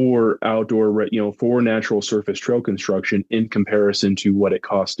for outdoor, you know, for natural surface trail construction in comparison to what it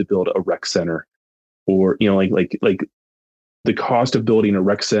costs to build a rec center, or, you know, like the cost of building a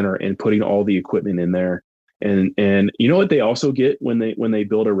rec center and putting all the equipment in there. And you know what they also get when they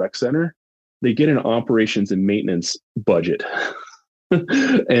build a rec center? They get an operations and maintenance budget.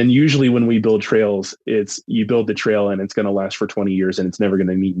 And usually when we build trails, it's you build the trail and it's going to last for 20 years and it's never going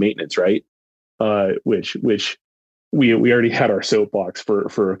to need maintenance, right? Which we already had our soapbox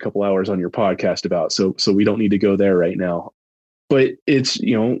for a couple hours on your podcast about, so we don't need to go there right now. But it's,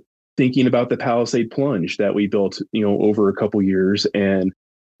 you know, thinking about the Palisade Plunge that we built, you know, over a couple years, and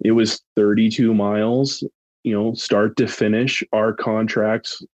it was 32 miles, you know, start to finish. Our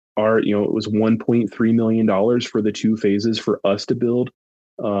contracts are, you know, it was $1.3 million for the 2 phases for us to build.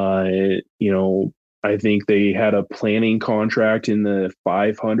 You know, I think they had a planning contract in the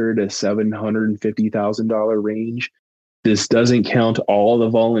 $500,000 to $750,000 range. This doesn't count all the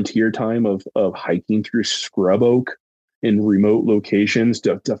volunteer time of hiking through scrub oak in remote locations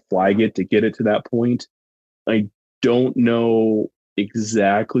to flag it, to get it to that point. I don't know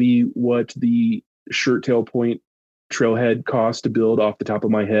exactly what the Shirt Tail Point trailhead cost to build off the top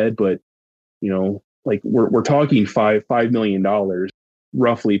of my head, but, you know, like we're talking $5 million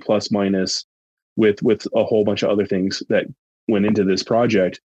roughly, plus minus, with a whole bunch of other things that went into this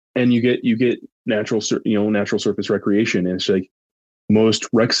project. And you get natural surface recreation. And it's like most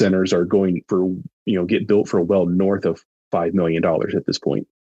rec centers are going for, you know, get built for well north of $5 million at this point.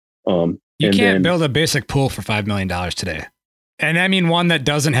 You can't build a basic pool for $5 million today. And I mean one that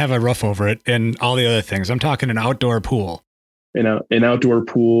doesn't have a roof over it and all the other things. I'm talking an outdoor pool. An outdoor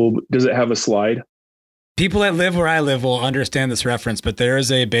pool, does it have a slide? People that live where I live will understand this reference, but there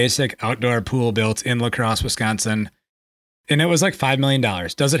is a basic outdoor pool built in La Crosse, Wisconsin, and it was like $5 million.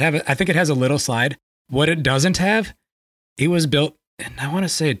 Does it have, I think it has a little slide. What it doesn't have, it was built, and I want to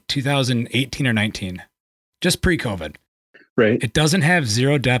say 2018 or 19, just pre-COVID. Right. It doesn't have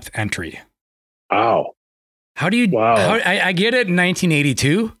zero depth entry. Wow. How do you, wow. I get it in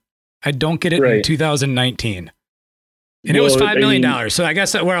 1982. I don't get it in 2019. And it was $5 million. So I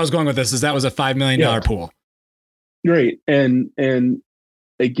guess where I was going with this is that was a $5 million pool. Right. And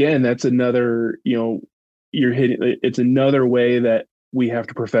again, that's another, you know, it's another way that we have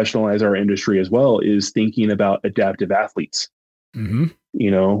to professionalize our industry as well, is thinking about adaptive athletes. Mm-hmm.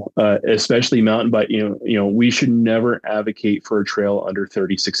 You know, especially mountain bike, you know, we should never advocate for a trail under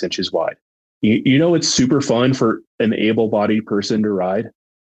 36 inches wide. You know, it's super fun for an able-bodied person to ride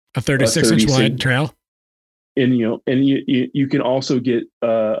a 36-inch wide trail. And, you know, and you can also get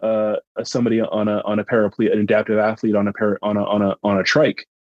somebody on a paraplegic, an adaptive athlete on a trike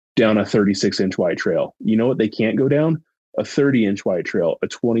down a 36-inch wide trail. You know what they can't go down? A 30-inch wide trail, a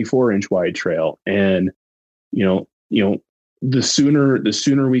 24-inch wide trail. And, you know, the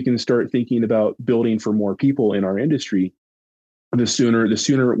sooner we can start thinking about building for more people in our industry, the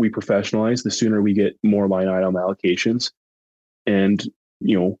sooner we professionalize, the sooner we get more line item allocations, and,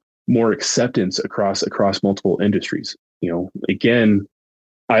 you know, more acceptance across multiple industries. You know, again,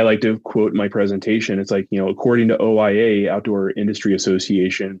 I like to quote in my presentation. It's like, you know, according to OIA, Outdoor Industry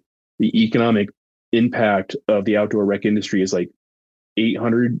Association, the economic impact of the outdoor rec industry is like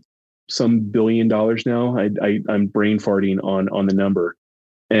 $800 some billion dollars now. I'm brain farting on the number,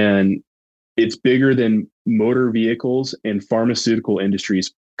 and it's bigger than motor vehicles and pharmaceutical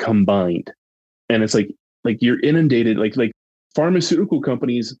industries combined. And it's like you're inundated, like pharmaceutical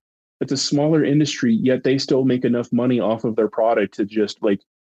companies, it's a smaller industry, yet they still make enough money off of their product to just like,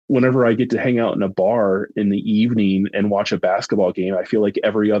 whenever I get to hang out in a bar in the evening and watch a basketball game, I feel like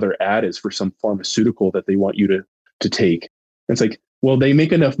every other ad is for some pharmaceutical that they want you to take. It's like, well, they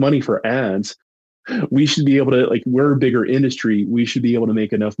make enough money for ads. We should be able to, like, we're a bigger industry. We should be able to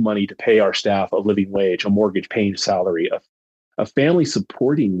make enough money to pay our staff a living wage, a mortgage paying salary, a family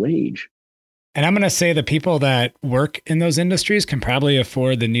supporting wage. And I'm going to say the people that work in those industries can probably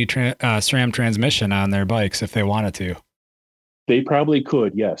afford the new SRAM transmission on their bikes if they wanted to. They probably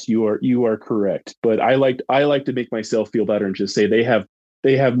could. Yes, you are correct. But I like to make myself feel better and just say they have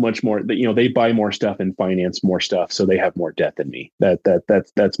much more. You know, they buy more stuff and finance more stuff, so they have more debt than me.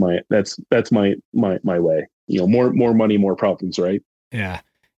 That's my way. You know, more money, more problems, right? Yeah.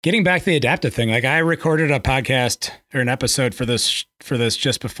 Getting back to the adaptive thing, like I recorded a podcast or an episode for this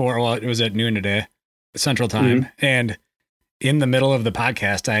just before. Well, it was at noon today, Central Time, and in the middle of the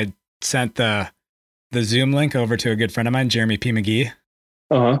podcast, I sent the Zoom link over to a good friend of mine, Jeremy P. McGee,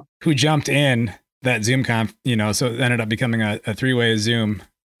 who jumped in that Zoom conf, you know, so it ended up becoming a 3-way Zoom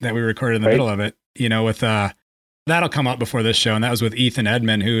that we recorded in the middle of it, you know, with, that'll come up before this show. And that was with Ethan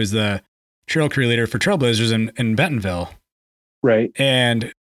Edmond, who is the trail crew leader for Trailblazers in Bentonville. Right.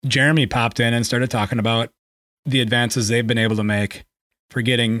 And Jeremy popped in and started talking about the advances they've been able to make for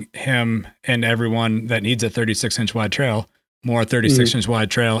getting him and everyone that needs a 36-inch wide trail, more 36-inch wide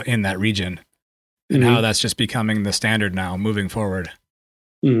trail in that region. And how that's just becoming the standard now moving forward.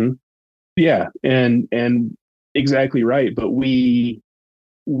 Yeah. And exactly right. But we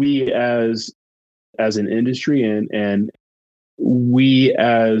as an industry and we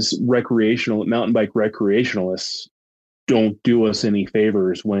as mountain bike recreationalists don't do us any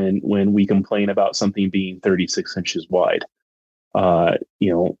favors when we complain about something being 36 inches wide. You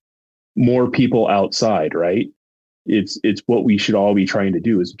know, more people outside, right? It's what we should all be trying to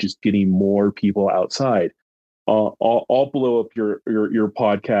do, is just getting more people outside. I'll blow up your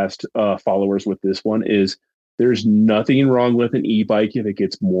podcast followers with this one. Is there's nothing wrong with an e-bike if it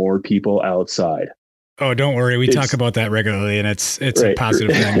gets more people outside. Oh, don't worry. We talk about that regularly, and it's right. A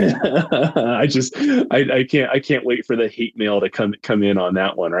positive thing. I can't wait for the hate mail to come in on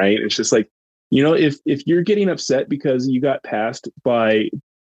that one. Right. It's just like, you know, if you're getting upset because you got passed by,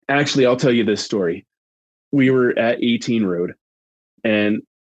 actually, I'll tell you this story. We were at 18 Road and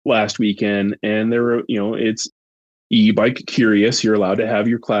last weekend, and there were, you know, it's e-bike curious. You're allowed to have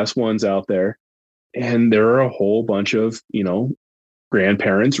your class ones out there. And there are a whole bunch of, you know,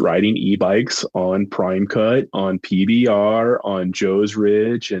 grandparents riding e-bikes on Prime Cut, on PBR, on Joe's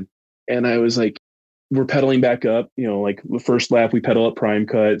Ridge. And I was like, we're pedaling back up, you know, like the first lap we pedal up Prime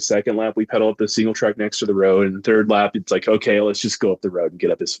Cut, second lap we pedal up the single track next to the road, and third lap it's like, okay, let's just go up the road and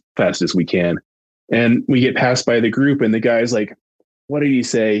get up as fast as we can. And we get passed by the group, and the guy's like, what did he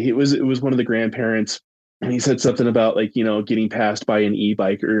say? It was one of the grandparents, and he said something about, like, you know, getting passed by an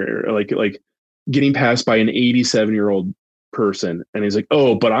e-bike or like getting passed by an 87-year-old person. And he's like,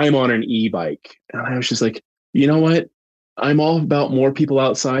 oh, but I'm on an e-bike. And I was just like, you know what? I'm all about more people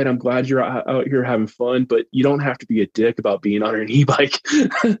outside. I'm glad you're out here having fun, but you don't have to be a dick about being on an e-bike.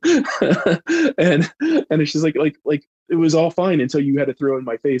 and it's just like it was all fine until you had to throw in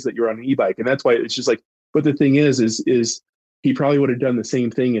my face that you're on an e-bike. And that's why it's just like, but the thing is he probably would have done the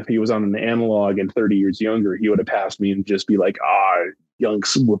same thing if he was on an analog and 30 years younger. He would have passed me and just be like, young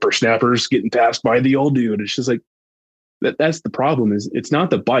whippersnappers getting passed by the old dude. It's just like, that's the problem. Is it's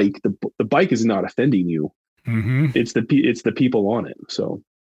not the bike. The bike is not offending you. It's the people on it. So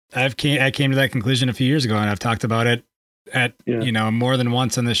I came to that conclusion a few years ago, and I've talked about it you know, more than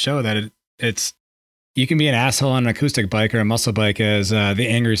once on this show, that it's you can be an asshole on an acoustic bike or a muscle bike, as the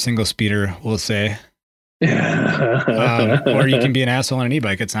angry single speeder will say. Or you can be an asshole on an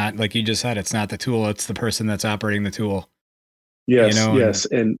e-bike. It's not, like you just said, it's not the tool, it's the person that's operating the tool. Yes, you know? yes.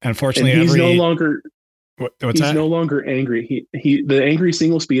 And unfortunately, he's no longer no longer angry. The angry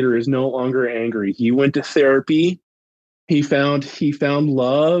single speeder is no longer angry. He went to therapy. He found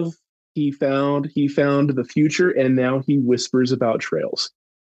love. He found the future, and now he whispers about trails.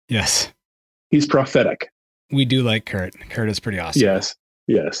 Yes. He's prophetic. We do like Kurt. Kurt is pretty awesome.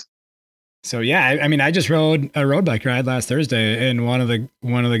 Yes. So yeah, I mean, I just rode a road bike ride last Thursday, and one of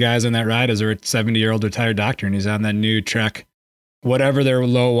the guys on that ride is a 70-year-old retired doctor, and he's on that new Trek, whatever their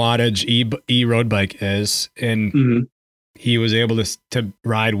low wattage e road bike is, and he was able to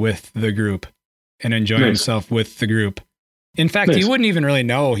ride with the group and enjoy himself with the group. In fact, Nice. you wouldn't even really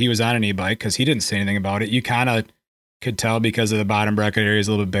know he was on an e-bike because he didn't say anything about it. You kind of could tell because of the bottom bracket area is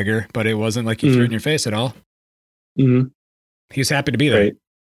a little bit bigger, but it wasn't like he threw it in your face at all. Mm-hmm. He was happy to be there. Right.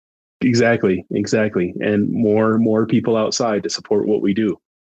 Exactly. And more people outside to support what we do.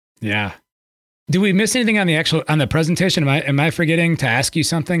 Yeah. Do we miss anything on the presentation? Am I forgetting to ask you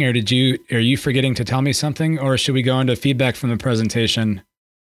something, or are you forgetting to tell me something, or should we go into feedback from the presentation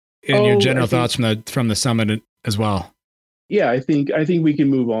and your general thoughts from the summit as well? Yeah, I think we can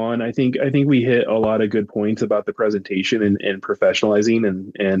move on. I think we hit a lot of good points about the presentation and professionalizing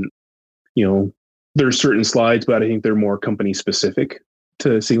and there's certain slides, but I think they're more company specific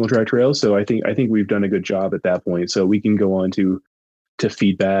to single track trails. So I think we've done a good job at that point. So we can go on to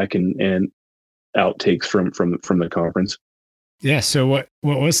feedback and outtakes from the conference. Yeah. So what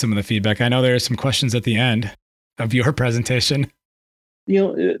was some of the feedback? I know there are some questions at the end of your presentation.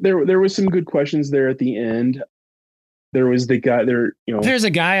 There was some good questions there at the end. There was the guy there, There's a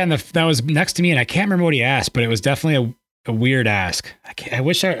guy that was next to me, and I can't remember what he asked, but it was definitely a weird ask. I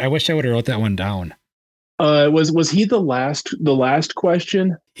wish I would have wrote that one down. Was he the last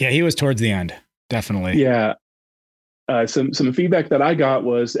question? Yeah, he was towards the end. Definitely. Yeah. Some feedback that I got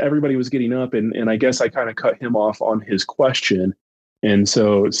was everybody was getting up, and I guess I kind of cut him off on his question. And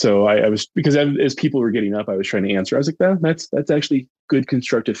so I was, because as people were getting up, I was trying to answer. I was like, that's actually good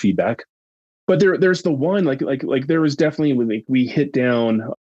constructive feedback. But there's the one like there was definitely when we hit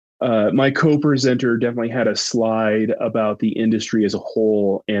down. My co-presenter definitely had a slide about the industry as a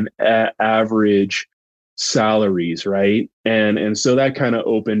whole and average salaries, right? And so that kind of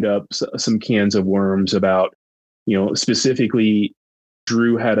opened up some cans of worms about, specifically,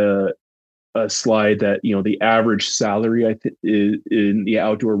 Drew had a slide that the average salary in the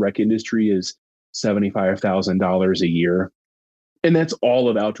outdoor rec industry is $75,000 a year. And that's all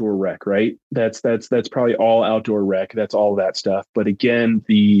of outdoor rec, right? That's probably all outdoor rec. That's all of that stuff. But again,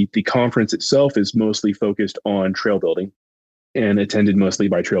 the conference itself is mostly focused on trail building and attended mostly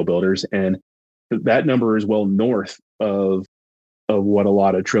by trail builders. And that number is well north of what a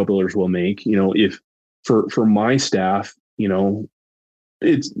lot of trail builders will make. If for my staff,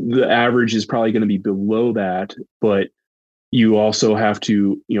 it's the average is probably going to be below that, but you also have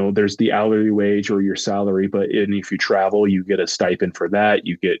to, there's the hourly wage or your salary, and if you travel, you get a stipend for that.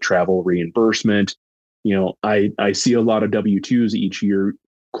 You get travel reimbursement. I see a lot of W-2s each year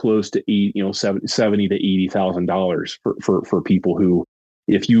close to $70 to $80,000 for people who,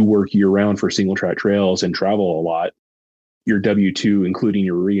 if you work year round for single track trails and travel a lot, your W-2, including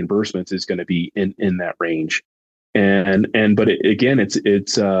your reimbursements, is going to be in that range. But again, it's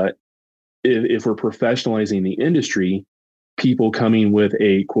if we're professionalizing the industry, people coming with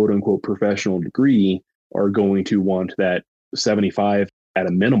a quote unquote professional degree are going to want that 75 at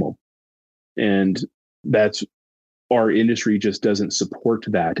a minimum. And that's, our industry just doesn't support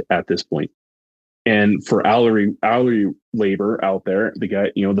that at this point. And for hourly labor out there,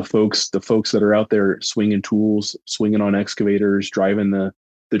 the folks that are out there swinging tools, swinging on excavators, driving the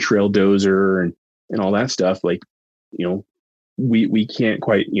trail dozer and all that stuff, we can't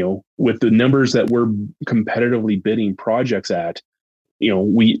quite, with the numbers that we're competitively bidding projects at,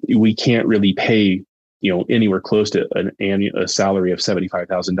 we can't really pay, anywhere close to a salary of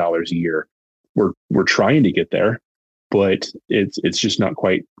 $75,000 a year. We're trying to get there, but it's just not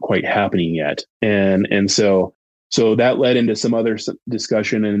quite happening yet. And so that led into some other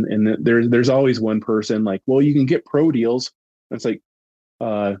discussion. And there's always one person like, well, you can get pro deals. It's like,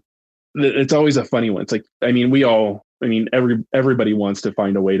 it's always a funny one. It's like, everybody wants to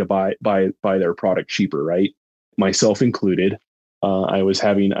find a way to buy their product cheaper, right? Myself included. I was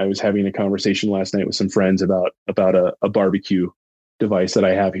having a conversation last night with some friends about a barbecue device that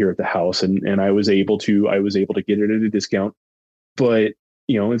I have here at the house, and I was able to get it at a discount. But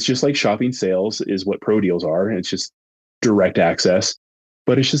it's just like shopping sales is what pro deals are. It's just direct access.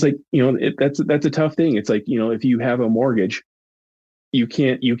 But it's just like, that's a tough thing. It's like, if you have a mortgage, you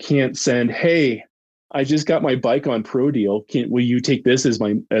can't send, hey, I just got my bike on Pro Deal. Will you take this as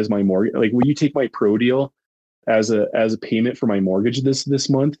my mortgage? Like, will you take my Pro Deal as a payment for my mortgage this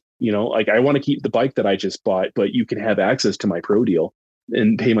month? I want to keep the bike that I just bought, but you can have access to my Pro Deal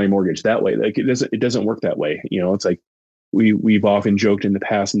and pay my mortgage that way. Like, it doesn't work that way. It's like we've often joked in the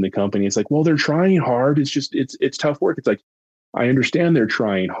past in the company. It's like, well, they're trying hard. It's just it's tough work. It's like, I understand they're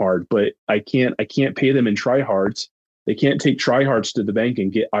trying hard, but I can't pay them in tryhards. They can't take tryhards to the bank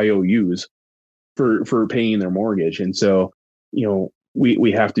and get IOUs for paying their mortgage. And so,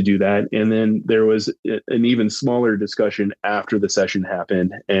 we have to do that. And then there was an even smaller discussion after the session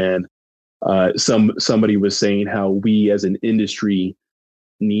happened. And somebody was saying how we as an industry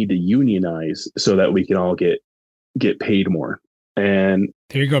need to unionize so that we can all get get paid more. And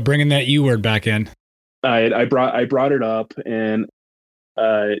there you go, bringing that U word back in. I brought it up, and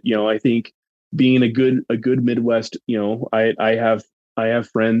I think being a good Midwest, I have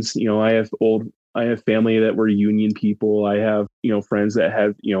friends, I have family that were union people. I have, friends that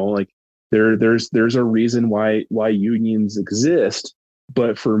have, like there's a reason why unions exist.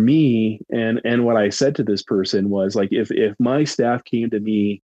 But for me, and what I said to this person was like, if my staff came to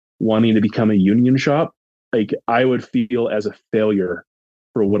me wanting to become a union shop, like I would feel as a failure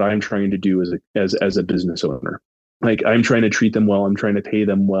for what I'm trying to do as a business owner. Like I'm trying to treat them well, I'm trying to pay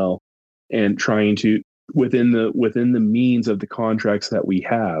them well, and trying to within the means of the contracts that we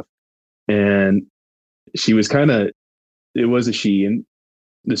have. And she was it was a she, and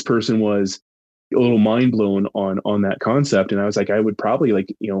this person was a little mind blown on that concept. And I was like, I would probably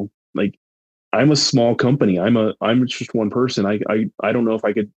like I'm a small company. I'm just one person. I don't know if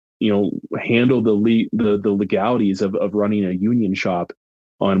I could, handle the legalities of running a union shop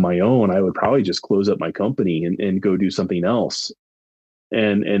on my own. I would probably just close up my company and go do something else.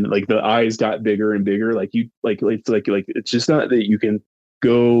 And like the eyes got bigger and bigger. Like it's just not that you can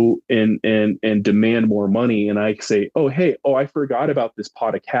go and demand more money. And I say, oh, hey, I forgot about this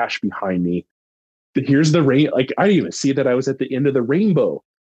pot of cash behind me. Here's the rain. Like I didn't even see that I was at the end of the rainbow.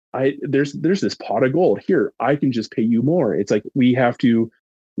 There's this pot of gold here. I can just pay you more. It's like we have to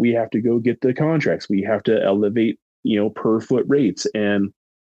go get the contracts. We have to elevate, per foot rates and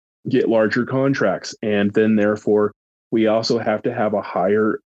get larger contracts. And then therefore we also have to have a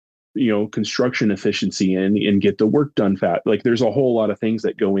higher, construction efficiency and get the work done fast. Like there's a whole lot of things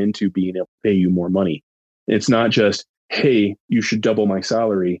that go into being able to pay you more money. It's not just, hey, you should double my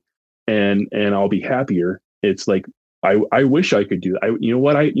salary and I'll be happier. It's like, I wish I could do that.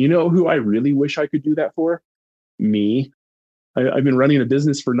 You know who I really wish I could do that for? Me. I've been running a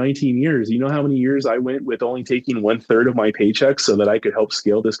business for 19 years. You know how many years I went with only taking 1/3 of my paycheck so that I could help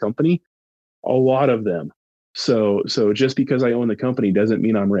scale this company? A lot of them. So just because I own the company doesn't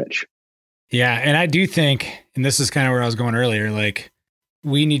mean I'm rich. Yeah. And I do think, and this is kind of where I was going earlier, like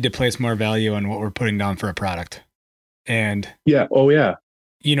we need to place more value on what we're putting down for a product. And yeah. Oh yeah.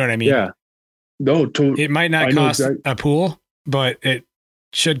 You know what I mean? Yeah. No, it might not cost a pool, but it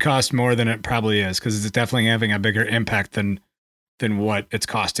should cost more than it probably is, because it's definitely having a bigger impact than what it's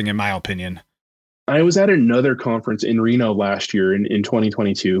costing, in my opinion. I was at another conference in Reno last year in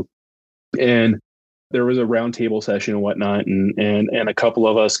 2022, and there was a roundtable session and whatnot, and a couple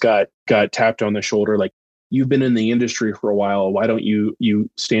of us got tapped on the shoulder, like, you've been in the industry for a while. Why don't you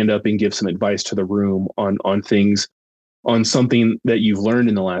stand up and give some advice to the room on things, on something that you've learned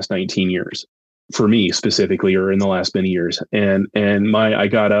in the last 19 years? For me specifically, or in the last many years. And I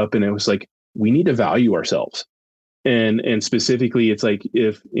got up and it was like, we need to value ourselves. And specifically, it's like,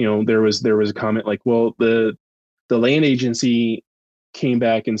 if, there was a comment like, well, the land agency came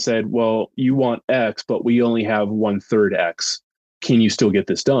back and said, well, you want X, but we only have 1/3 X. Can you still get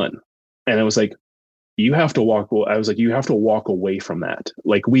this done? And I was like, you have to walk away from that.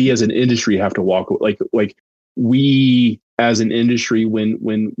 Like we as an industry have to walk, like we as an industry, when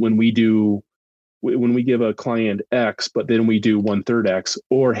we give a client X, but then we do 1/3 X,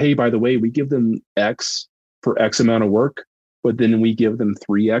 or, hey, by the way, we give them X for X amount of work, but then we give them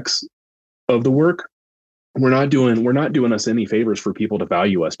 3X of the work. We're not doing us any favors for people to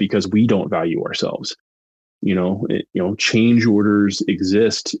value us, because we don't value ourselves. Change orders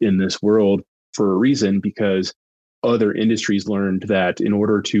exist in this world for a reason, because other industries learned that in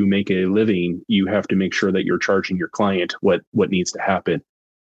order to make a living, you have to make sure that you're charging your client what needs to happen.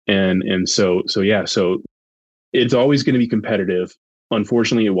 And so it's always going to be competitive.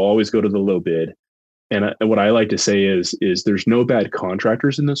 Unfortunately, it will always go to the low bid. And what I like to say is there's no bad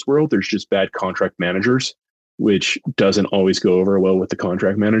contractors in this world. There's just bad contract managers, which doesn't always go over well with the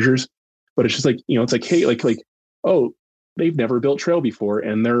contract managers. But it's just like, it's like, hey, like, oh, they've never built trail before,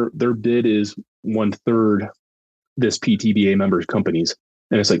 and their bid is 1/3 this PTBA members companies.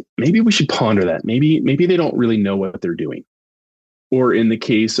 And it's like, maybe we should ponder that. Maybe they don't really know what they're doing. Or in the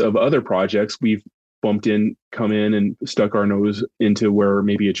case of other projects, we've come in and stuck our nose into where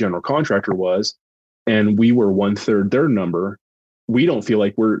maybe a general contractor was, and we were 1/3 their number. We don't feel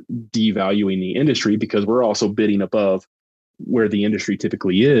like we're devaluing the industry, because we're also bidding above where the industry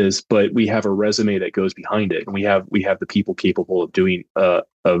typically is, but we have a resume that goes behind it. And we have the people capable of doing, of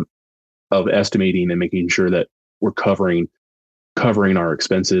estimating and making sure that we're covering our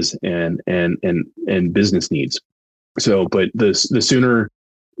expenses and business needs. So, but the sooner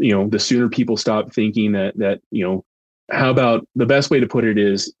people stop thinking that, how about, the best way to put it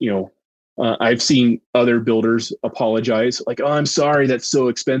is, I've seen other builders apologize, like, "Oh, I'm sorry, that's so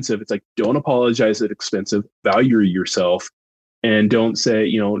expensive." It's like, don't apologize that expensive. Value yourself, and don't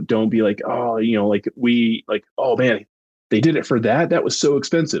say, don't be like, "Oh, oh man, they did it for that. That was so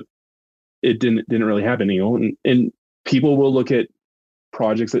expensive." It didn't really happen, and people will look at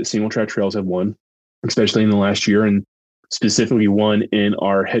projects that Single Track Trails have won, especially in the last year, and specifically one in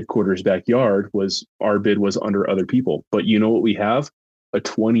our headquarters backyard. Was our bid was under other people, but you know what we have? A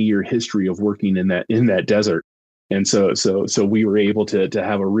 20-year history of working in that desert. And so we were able to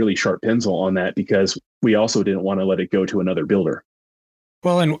have a really sharp pencil on that because we also didn't want to let it go to another builder.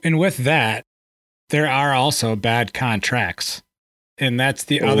 Well, and with that, there are also bad contracts. And that's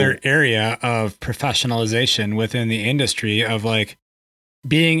the other area of professionalization within the industry of like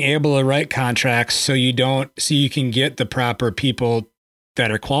being able to write contracts so you can get the proper people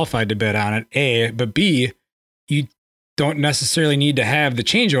that are qualified to bid on it, A, but B, you don't necessarily need to have the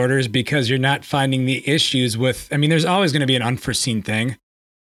change orders because you're not finding the issues with, there's always going to be an unforeseen thing.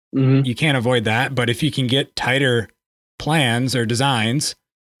 Mm-hmm. You can't avoid that. But if you can get tighter plans or designs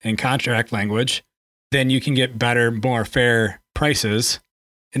and contract language, then you can get better, more fair prices.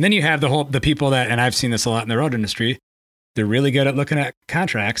 And then you have the people that, and I've seen this a lot in the road industry, they're really good at looking at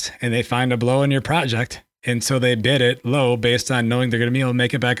contracts and they find a blow in your project. And so they bid it low based on knowing they're going to be able to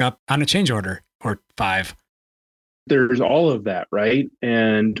make it back up on a change order or 5. There's all of that, right?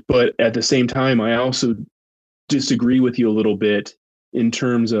 But at the same time, I also disagree with you a little bit in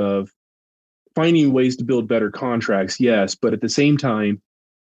terms of finding ways to build better contracts, yes, but at the same time,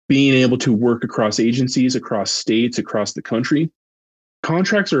 being able to work across agencies, across states, across the country.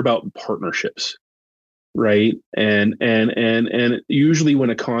 Contracts are about partnerships, right? And usually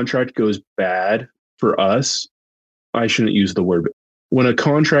when a contract goes bad for us, I shouldn't use the word, but when a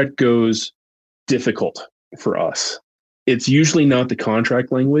contract goes difficult for us, it's usually not the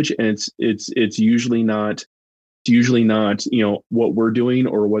contract language, and it's usually not what we're doing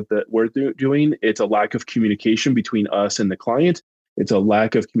or what we're doing. It's a lack of communication between us and the client. It's a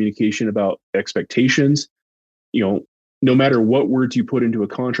lack of communication about expectations. No matter what words you put into a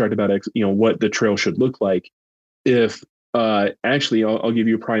contract about what the trail should look like. If actually, I'll give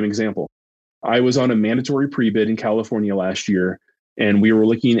you a prime example. I was on a mandatory pre-bid in California last year, and we were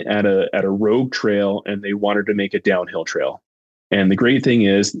looking at a rogue trail, and they wanted to make a downhill trail. And the great thing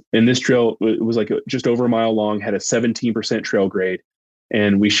is, in this trail, it was like just over a mile long, had a 17% trail grade.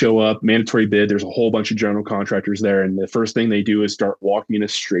 And we show up, mandatory bid. There's a whole bunch of general contractors there, and the first thing they do is start walking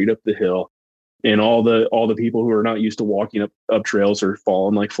us straight up the hill. And all the people who are not used to walking up trails are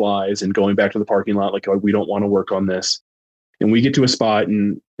falling like flies and going back to the parking lot like, oh, we don't want to work on this. And we get to a spot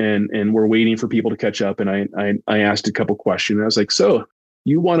and we're waiting for people to catch up. And I asked a couple questions. I was like, so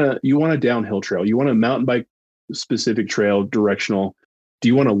you want a downhill trail? You want a mountain bike specific trail, directional? Do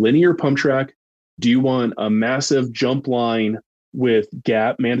you want a linear pump track? Do you want a massive jump line with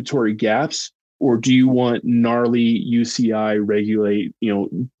mandatory gaps? Or do you want gnarly UCI regulate,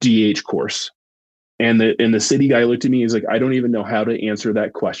 DH course? And the city guy looked at me. He's like, I don't even know how to answer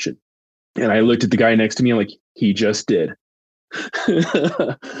that question. And I looked at the guy next to me. I'm like, he just did.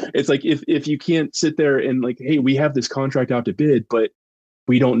 It's like, if you can't sit there and like, hey, we have this contract out to bid, but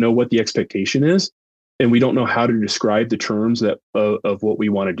we don't know what the expectation is, and we don't know how to describe the terms of what we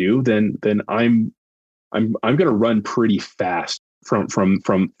want to do, then I'm going to run pretty fast from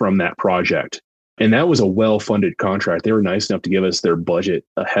that project. And that was a well-funded contract. They were nice enough to give us their budget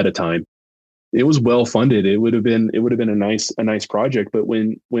ahead of time. It was well funded. It would have been a nice project. But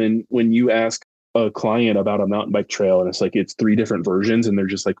when you ask a client about a mountain bike trail and it's like it's 3 different versions and they're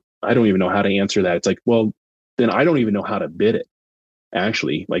just like, I don't even know how to answer that. It's like, well, then I don't even know how to bid it.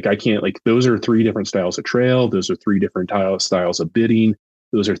 Actually, like I can't, like, those are 3 different styles of trail. Those are 3 different styles of bidding.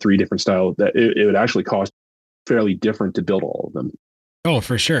 Those are 3 different styles that it would actually cost fairly different to build all of them. Oh,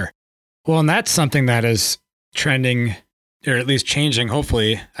 for sure. Well, and that's something that is trending, or at least changing,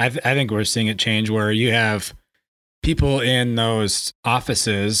 hopefully. I think we're seeing it change, where you have people in those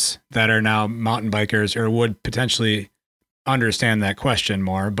offices that are now mountain bikers or would potentially understand that question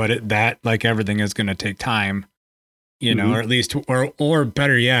more, but that, like everything, is going to take time, or at least, or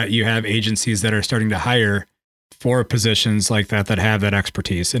better yet, you have agencies that are starting to hire for positions like that have that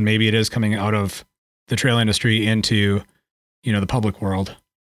expertise. And maybe it is coming out of the trail industry into, the public world.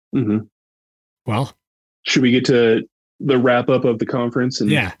 Mm-hmm. Well, should we get to the wrap up of the conference?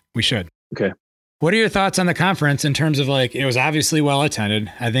 Yeah, we should. Okay. What are your thoughts on the conference in terms of, like, it was obviously well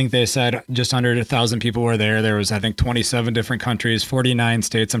attended. I think they said just under 1,000 people were there. There was, I think, 27 different countries, 49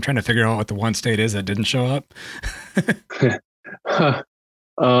 states. I'm trying to figure out what the one state is that didn't show up. Maybe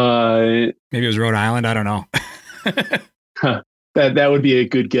it was Rhode Island. I don't know. That would be a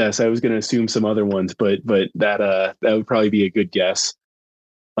good guess. I was going to assume some other ones, but that would probably be a good guess.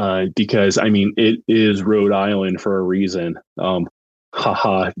 Because I mean, it is Rhode Island for a reason.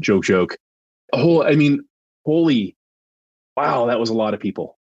 Haha, joke, joke. I mean, holy, wow, that was a lot of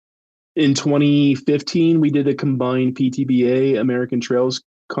people. In 2015, we did a combined PTBA American Trails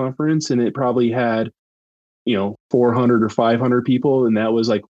conference, and it probably had, 400 or 500 people, and that was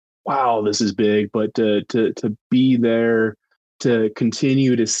like, wow, this is big. But to be there, to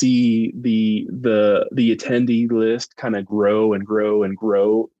continue to see the attendee list kind of grow and grow and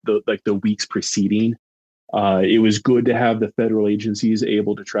grow the weeks preceding. It was good to have the federal agencies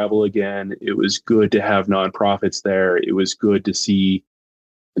able to travel again. It was good to have nonprofits there. It was good to see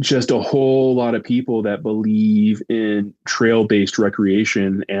just a whole lot of people that believe in trail-based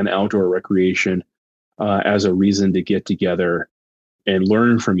recreation and outdoor recreation as a reason to get together and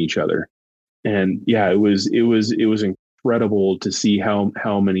learn from each other. And yeah, it was incredible to see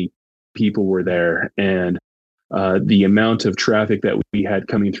how many people were there, and the amount of traffic that we had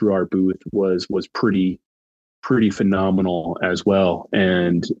coming through our booth was pretty phenomenal as well.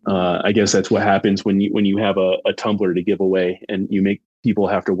 And I guess that's what happens when you have a tumbler to give away, and you make people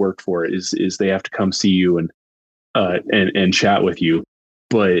have to work for it. Is they have to come see you and chat with you.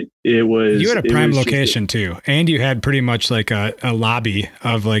 But you had a prime location too, and you had pretty much like a lobby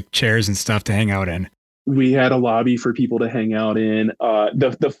of like chairs and stuff to hang out in. We had a lobby for people to hang out in.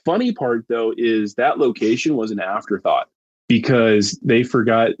 The funny part though is that location was an afterthought, because they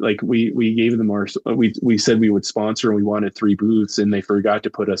forgot, like we gave them we said we would sponsor and we wanted 3 booths, and they forgot to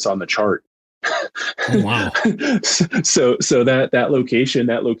put us on the chart. Oh, wow. So that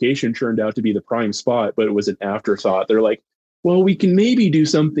location turned out to be the prime spot, but it was an afterthought. They're like, well, we can maybe do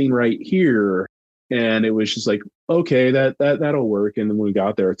something right here. And it was just like, okay, that'll work. And then when we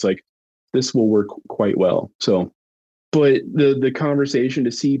got there, it's like, this will work quite well. So, but the conversation,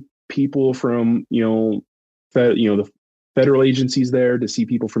 to see people from, the federal agencies there, to see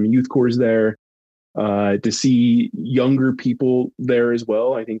people from youth corps there, to see younger people there as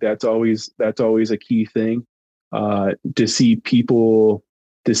well. I think that's always a key thing. To see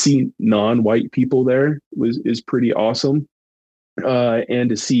non-white people there is pretty awesome. And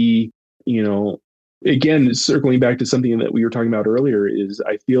to see, again, circling back to something that we were talking about earlier, is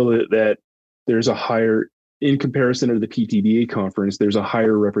I feel that there's a higher, in comparison to the PTBA conference, there's a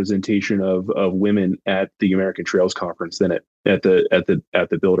higher representation of women at the American Trails Conference than at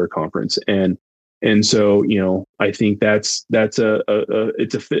the Builder Conference. And so, I think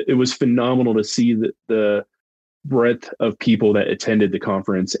it was phenomenal to see the breadth of people that attended the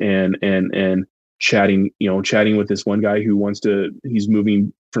conference, and chatting with this one guy who he's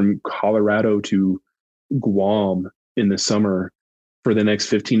moving from Colorado to Guam in the summer for the next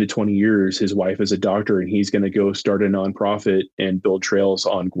 15 to 20 years. His wife is a doctor, and he's going to go start a nonprofit and build trails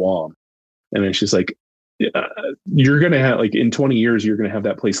on Guam. And it's just like, you're going to have, like, in 20 years, you're going to have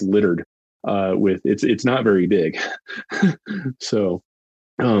that place littered with, it's not very big. So,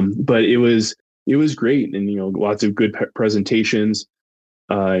 but it was great. And, lots of good presentations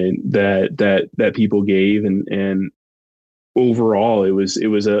that people gave. And overall, it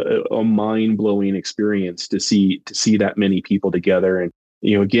was a mind-blowing experience to see that many people together. And,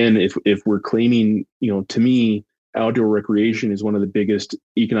 again, if we're claiming, to me, outdoor recreation is one of the biggest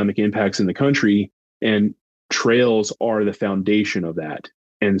economic impacts in the country, and trails are the foundation of that.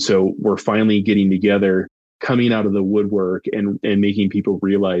 And so we're finally getting together, coming out of the woodwork, and making people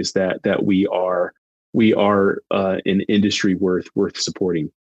realize that we are an industry worth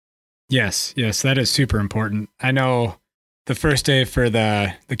supporting. Yes, that is super important. I know the first day for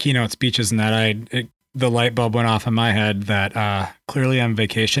the keynote speeches and that, the light bulb went off in my head that clearly I'm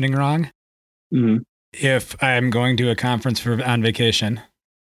vacationing wrong. Mm-hmm. If I'm going to a conference on vacation,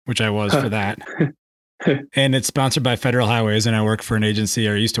 which I was for that, and it's sponsored by Federal Highways, and I work for an agency,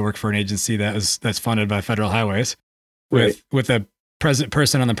 or used to work for an agency that's funded by Federal Highways, with a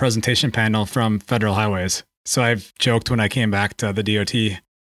person on the presentation panel from Federal Highways. So I've joked when I came back to the DOT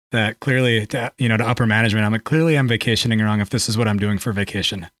that clearly, to upper management, I'm like, clearly I'm vacationing wrong if this is what I'm doing for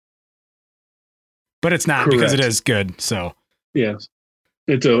vacation. But it's not. Correct. Because it is good. So yes,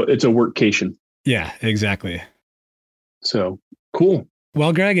 it's a workcation. Yeah, exactly. So cool.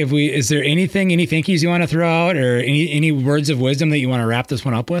 Well, Greg, is there any thank yous you want to throw out, or any words of wisdom that you want to wrap this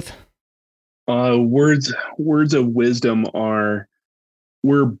one up with? Words of wisdom are,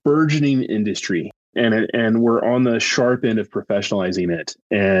 we're burgeoning industry, and we're on the sharp end of professionalizing it.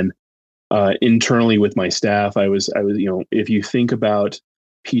 And internally with my staff, I was, if you think about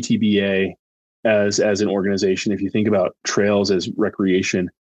PTBA as an organization, if you think about trails as recreation,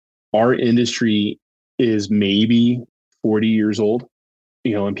 our industry is maybe 40 years old,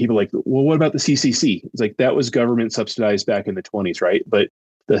 and people like, well, what about the CCC? It's like, that was government subsidized back in the 20s, right? But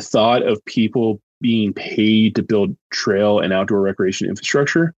the thought of people being paid to build trail and outdoor recreation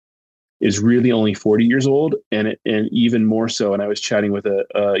infrastructure is really only 40 years old. And even more so, and I was chatting with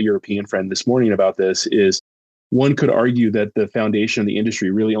a European friend this morning about this, is one could argue that the foundation of the industry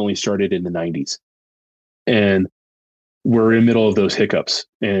really only started in the 90s. And we're in the middle of those hiccups.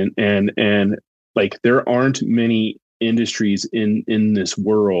 And like, there aren't many industries in this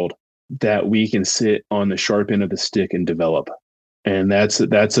world that we can sit on the sharp end of the stick and develop. And that's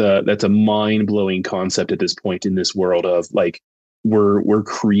a mind-blowing concept at this point in this world of like, we're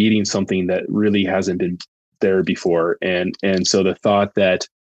creating something that really hasn't been there before. And so the thought that,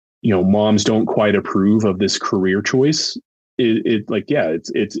 moms don't quite approve of this career choice,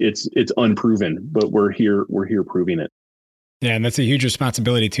 it's unproven, but we're here proving it. Yeah, and that's a huge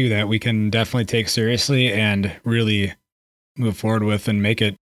responsibility too that we can definitely take seriously and really move forward with and make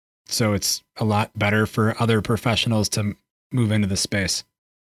it so it's a lot better for other professionals to move into the space.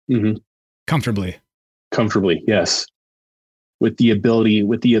 Mm-hmm. Comfortably, yes, with the ability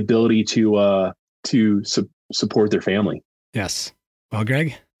to support their family. Yes. Well,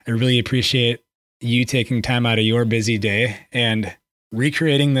 Greg, I really appreciate you taking time out of your busy day and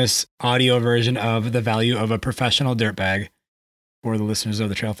recreating this audio version of the value of a professional dirtbag for the listeners of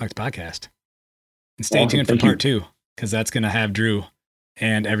the Trail Effect podcast. And stay tuned for part 2, because that's going to have Drew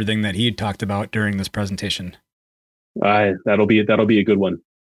and everything that he talked about during this presentation. That'll be a good one.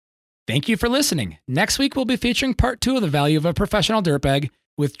 Thank you for listening. Next week, we'll be featuring part 2 of the value of a professional dirtbag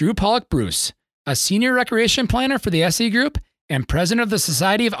with Drew Pollock-Bruce, a senior recreation planner for the SE Group and president of the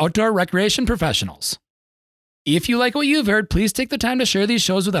Society of Outdoor Recreation Professionals. If you like what you've heard, please take the time to share these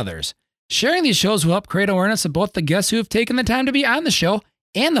shows with others. Sharing these shows will help create awareness of both the guests who have taken the time to be on the show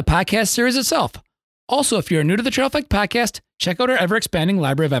and the podcast series itself. Also, if you're new to the Trail Effect podcast, check out our ever-expanding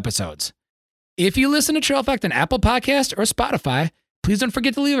library of episodes. If you listen to Trail Effect on Apple Podcast or Spotify, please don't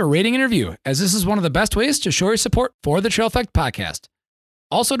forget to leave a rating and review, as this is one of the best ways to show your support for the Trail Effect podcast.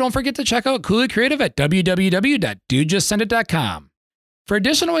 Also, don't forget to check out Cooley Creative at www.dudejustsendit.com. For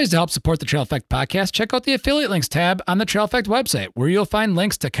additional ways to help support the Trail Effect podcast, check out the affiliate links tab on the Trail Effect website, where you'll find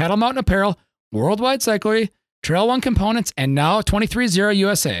links to Cattle Mountain Apparel, Worldwide Cyclery, Trail One Components, and now 23-0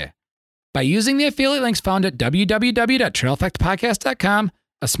 USA. By using the affiliate links found at www.traileffectpodcast.com,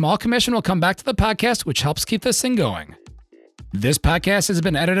 a small commission will come back to the podcast, which helps keep this thing going. This podcast has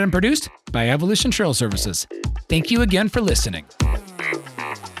been edited and produced by Evolution Trail Services. Thank you again for listening.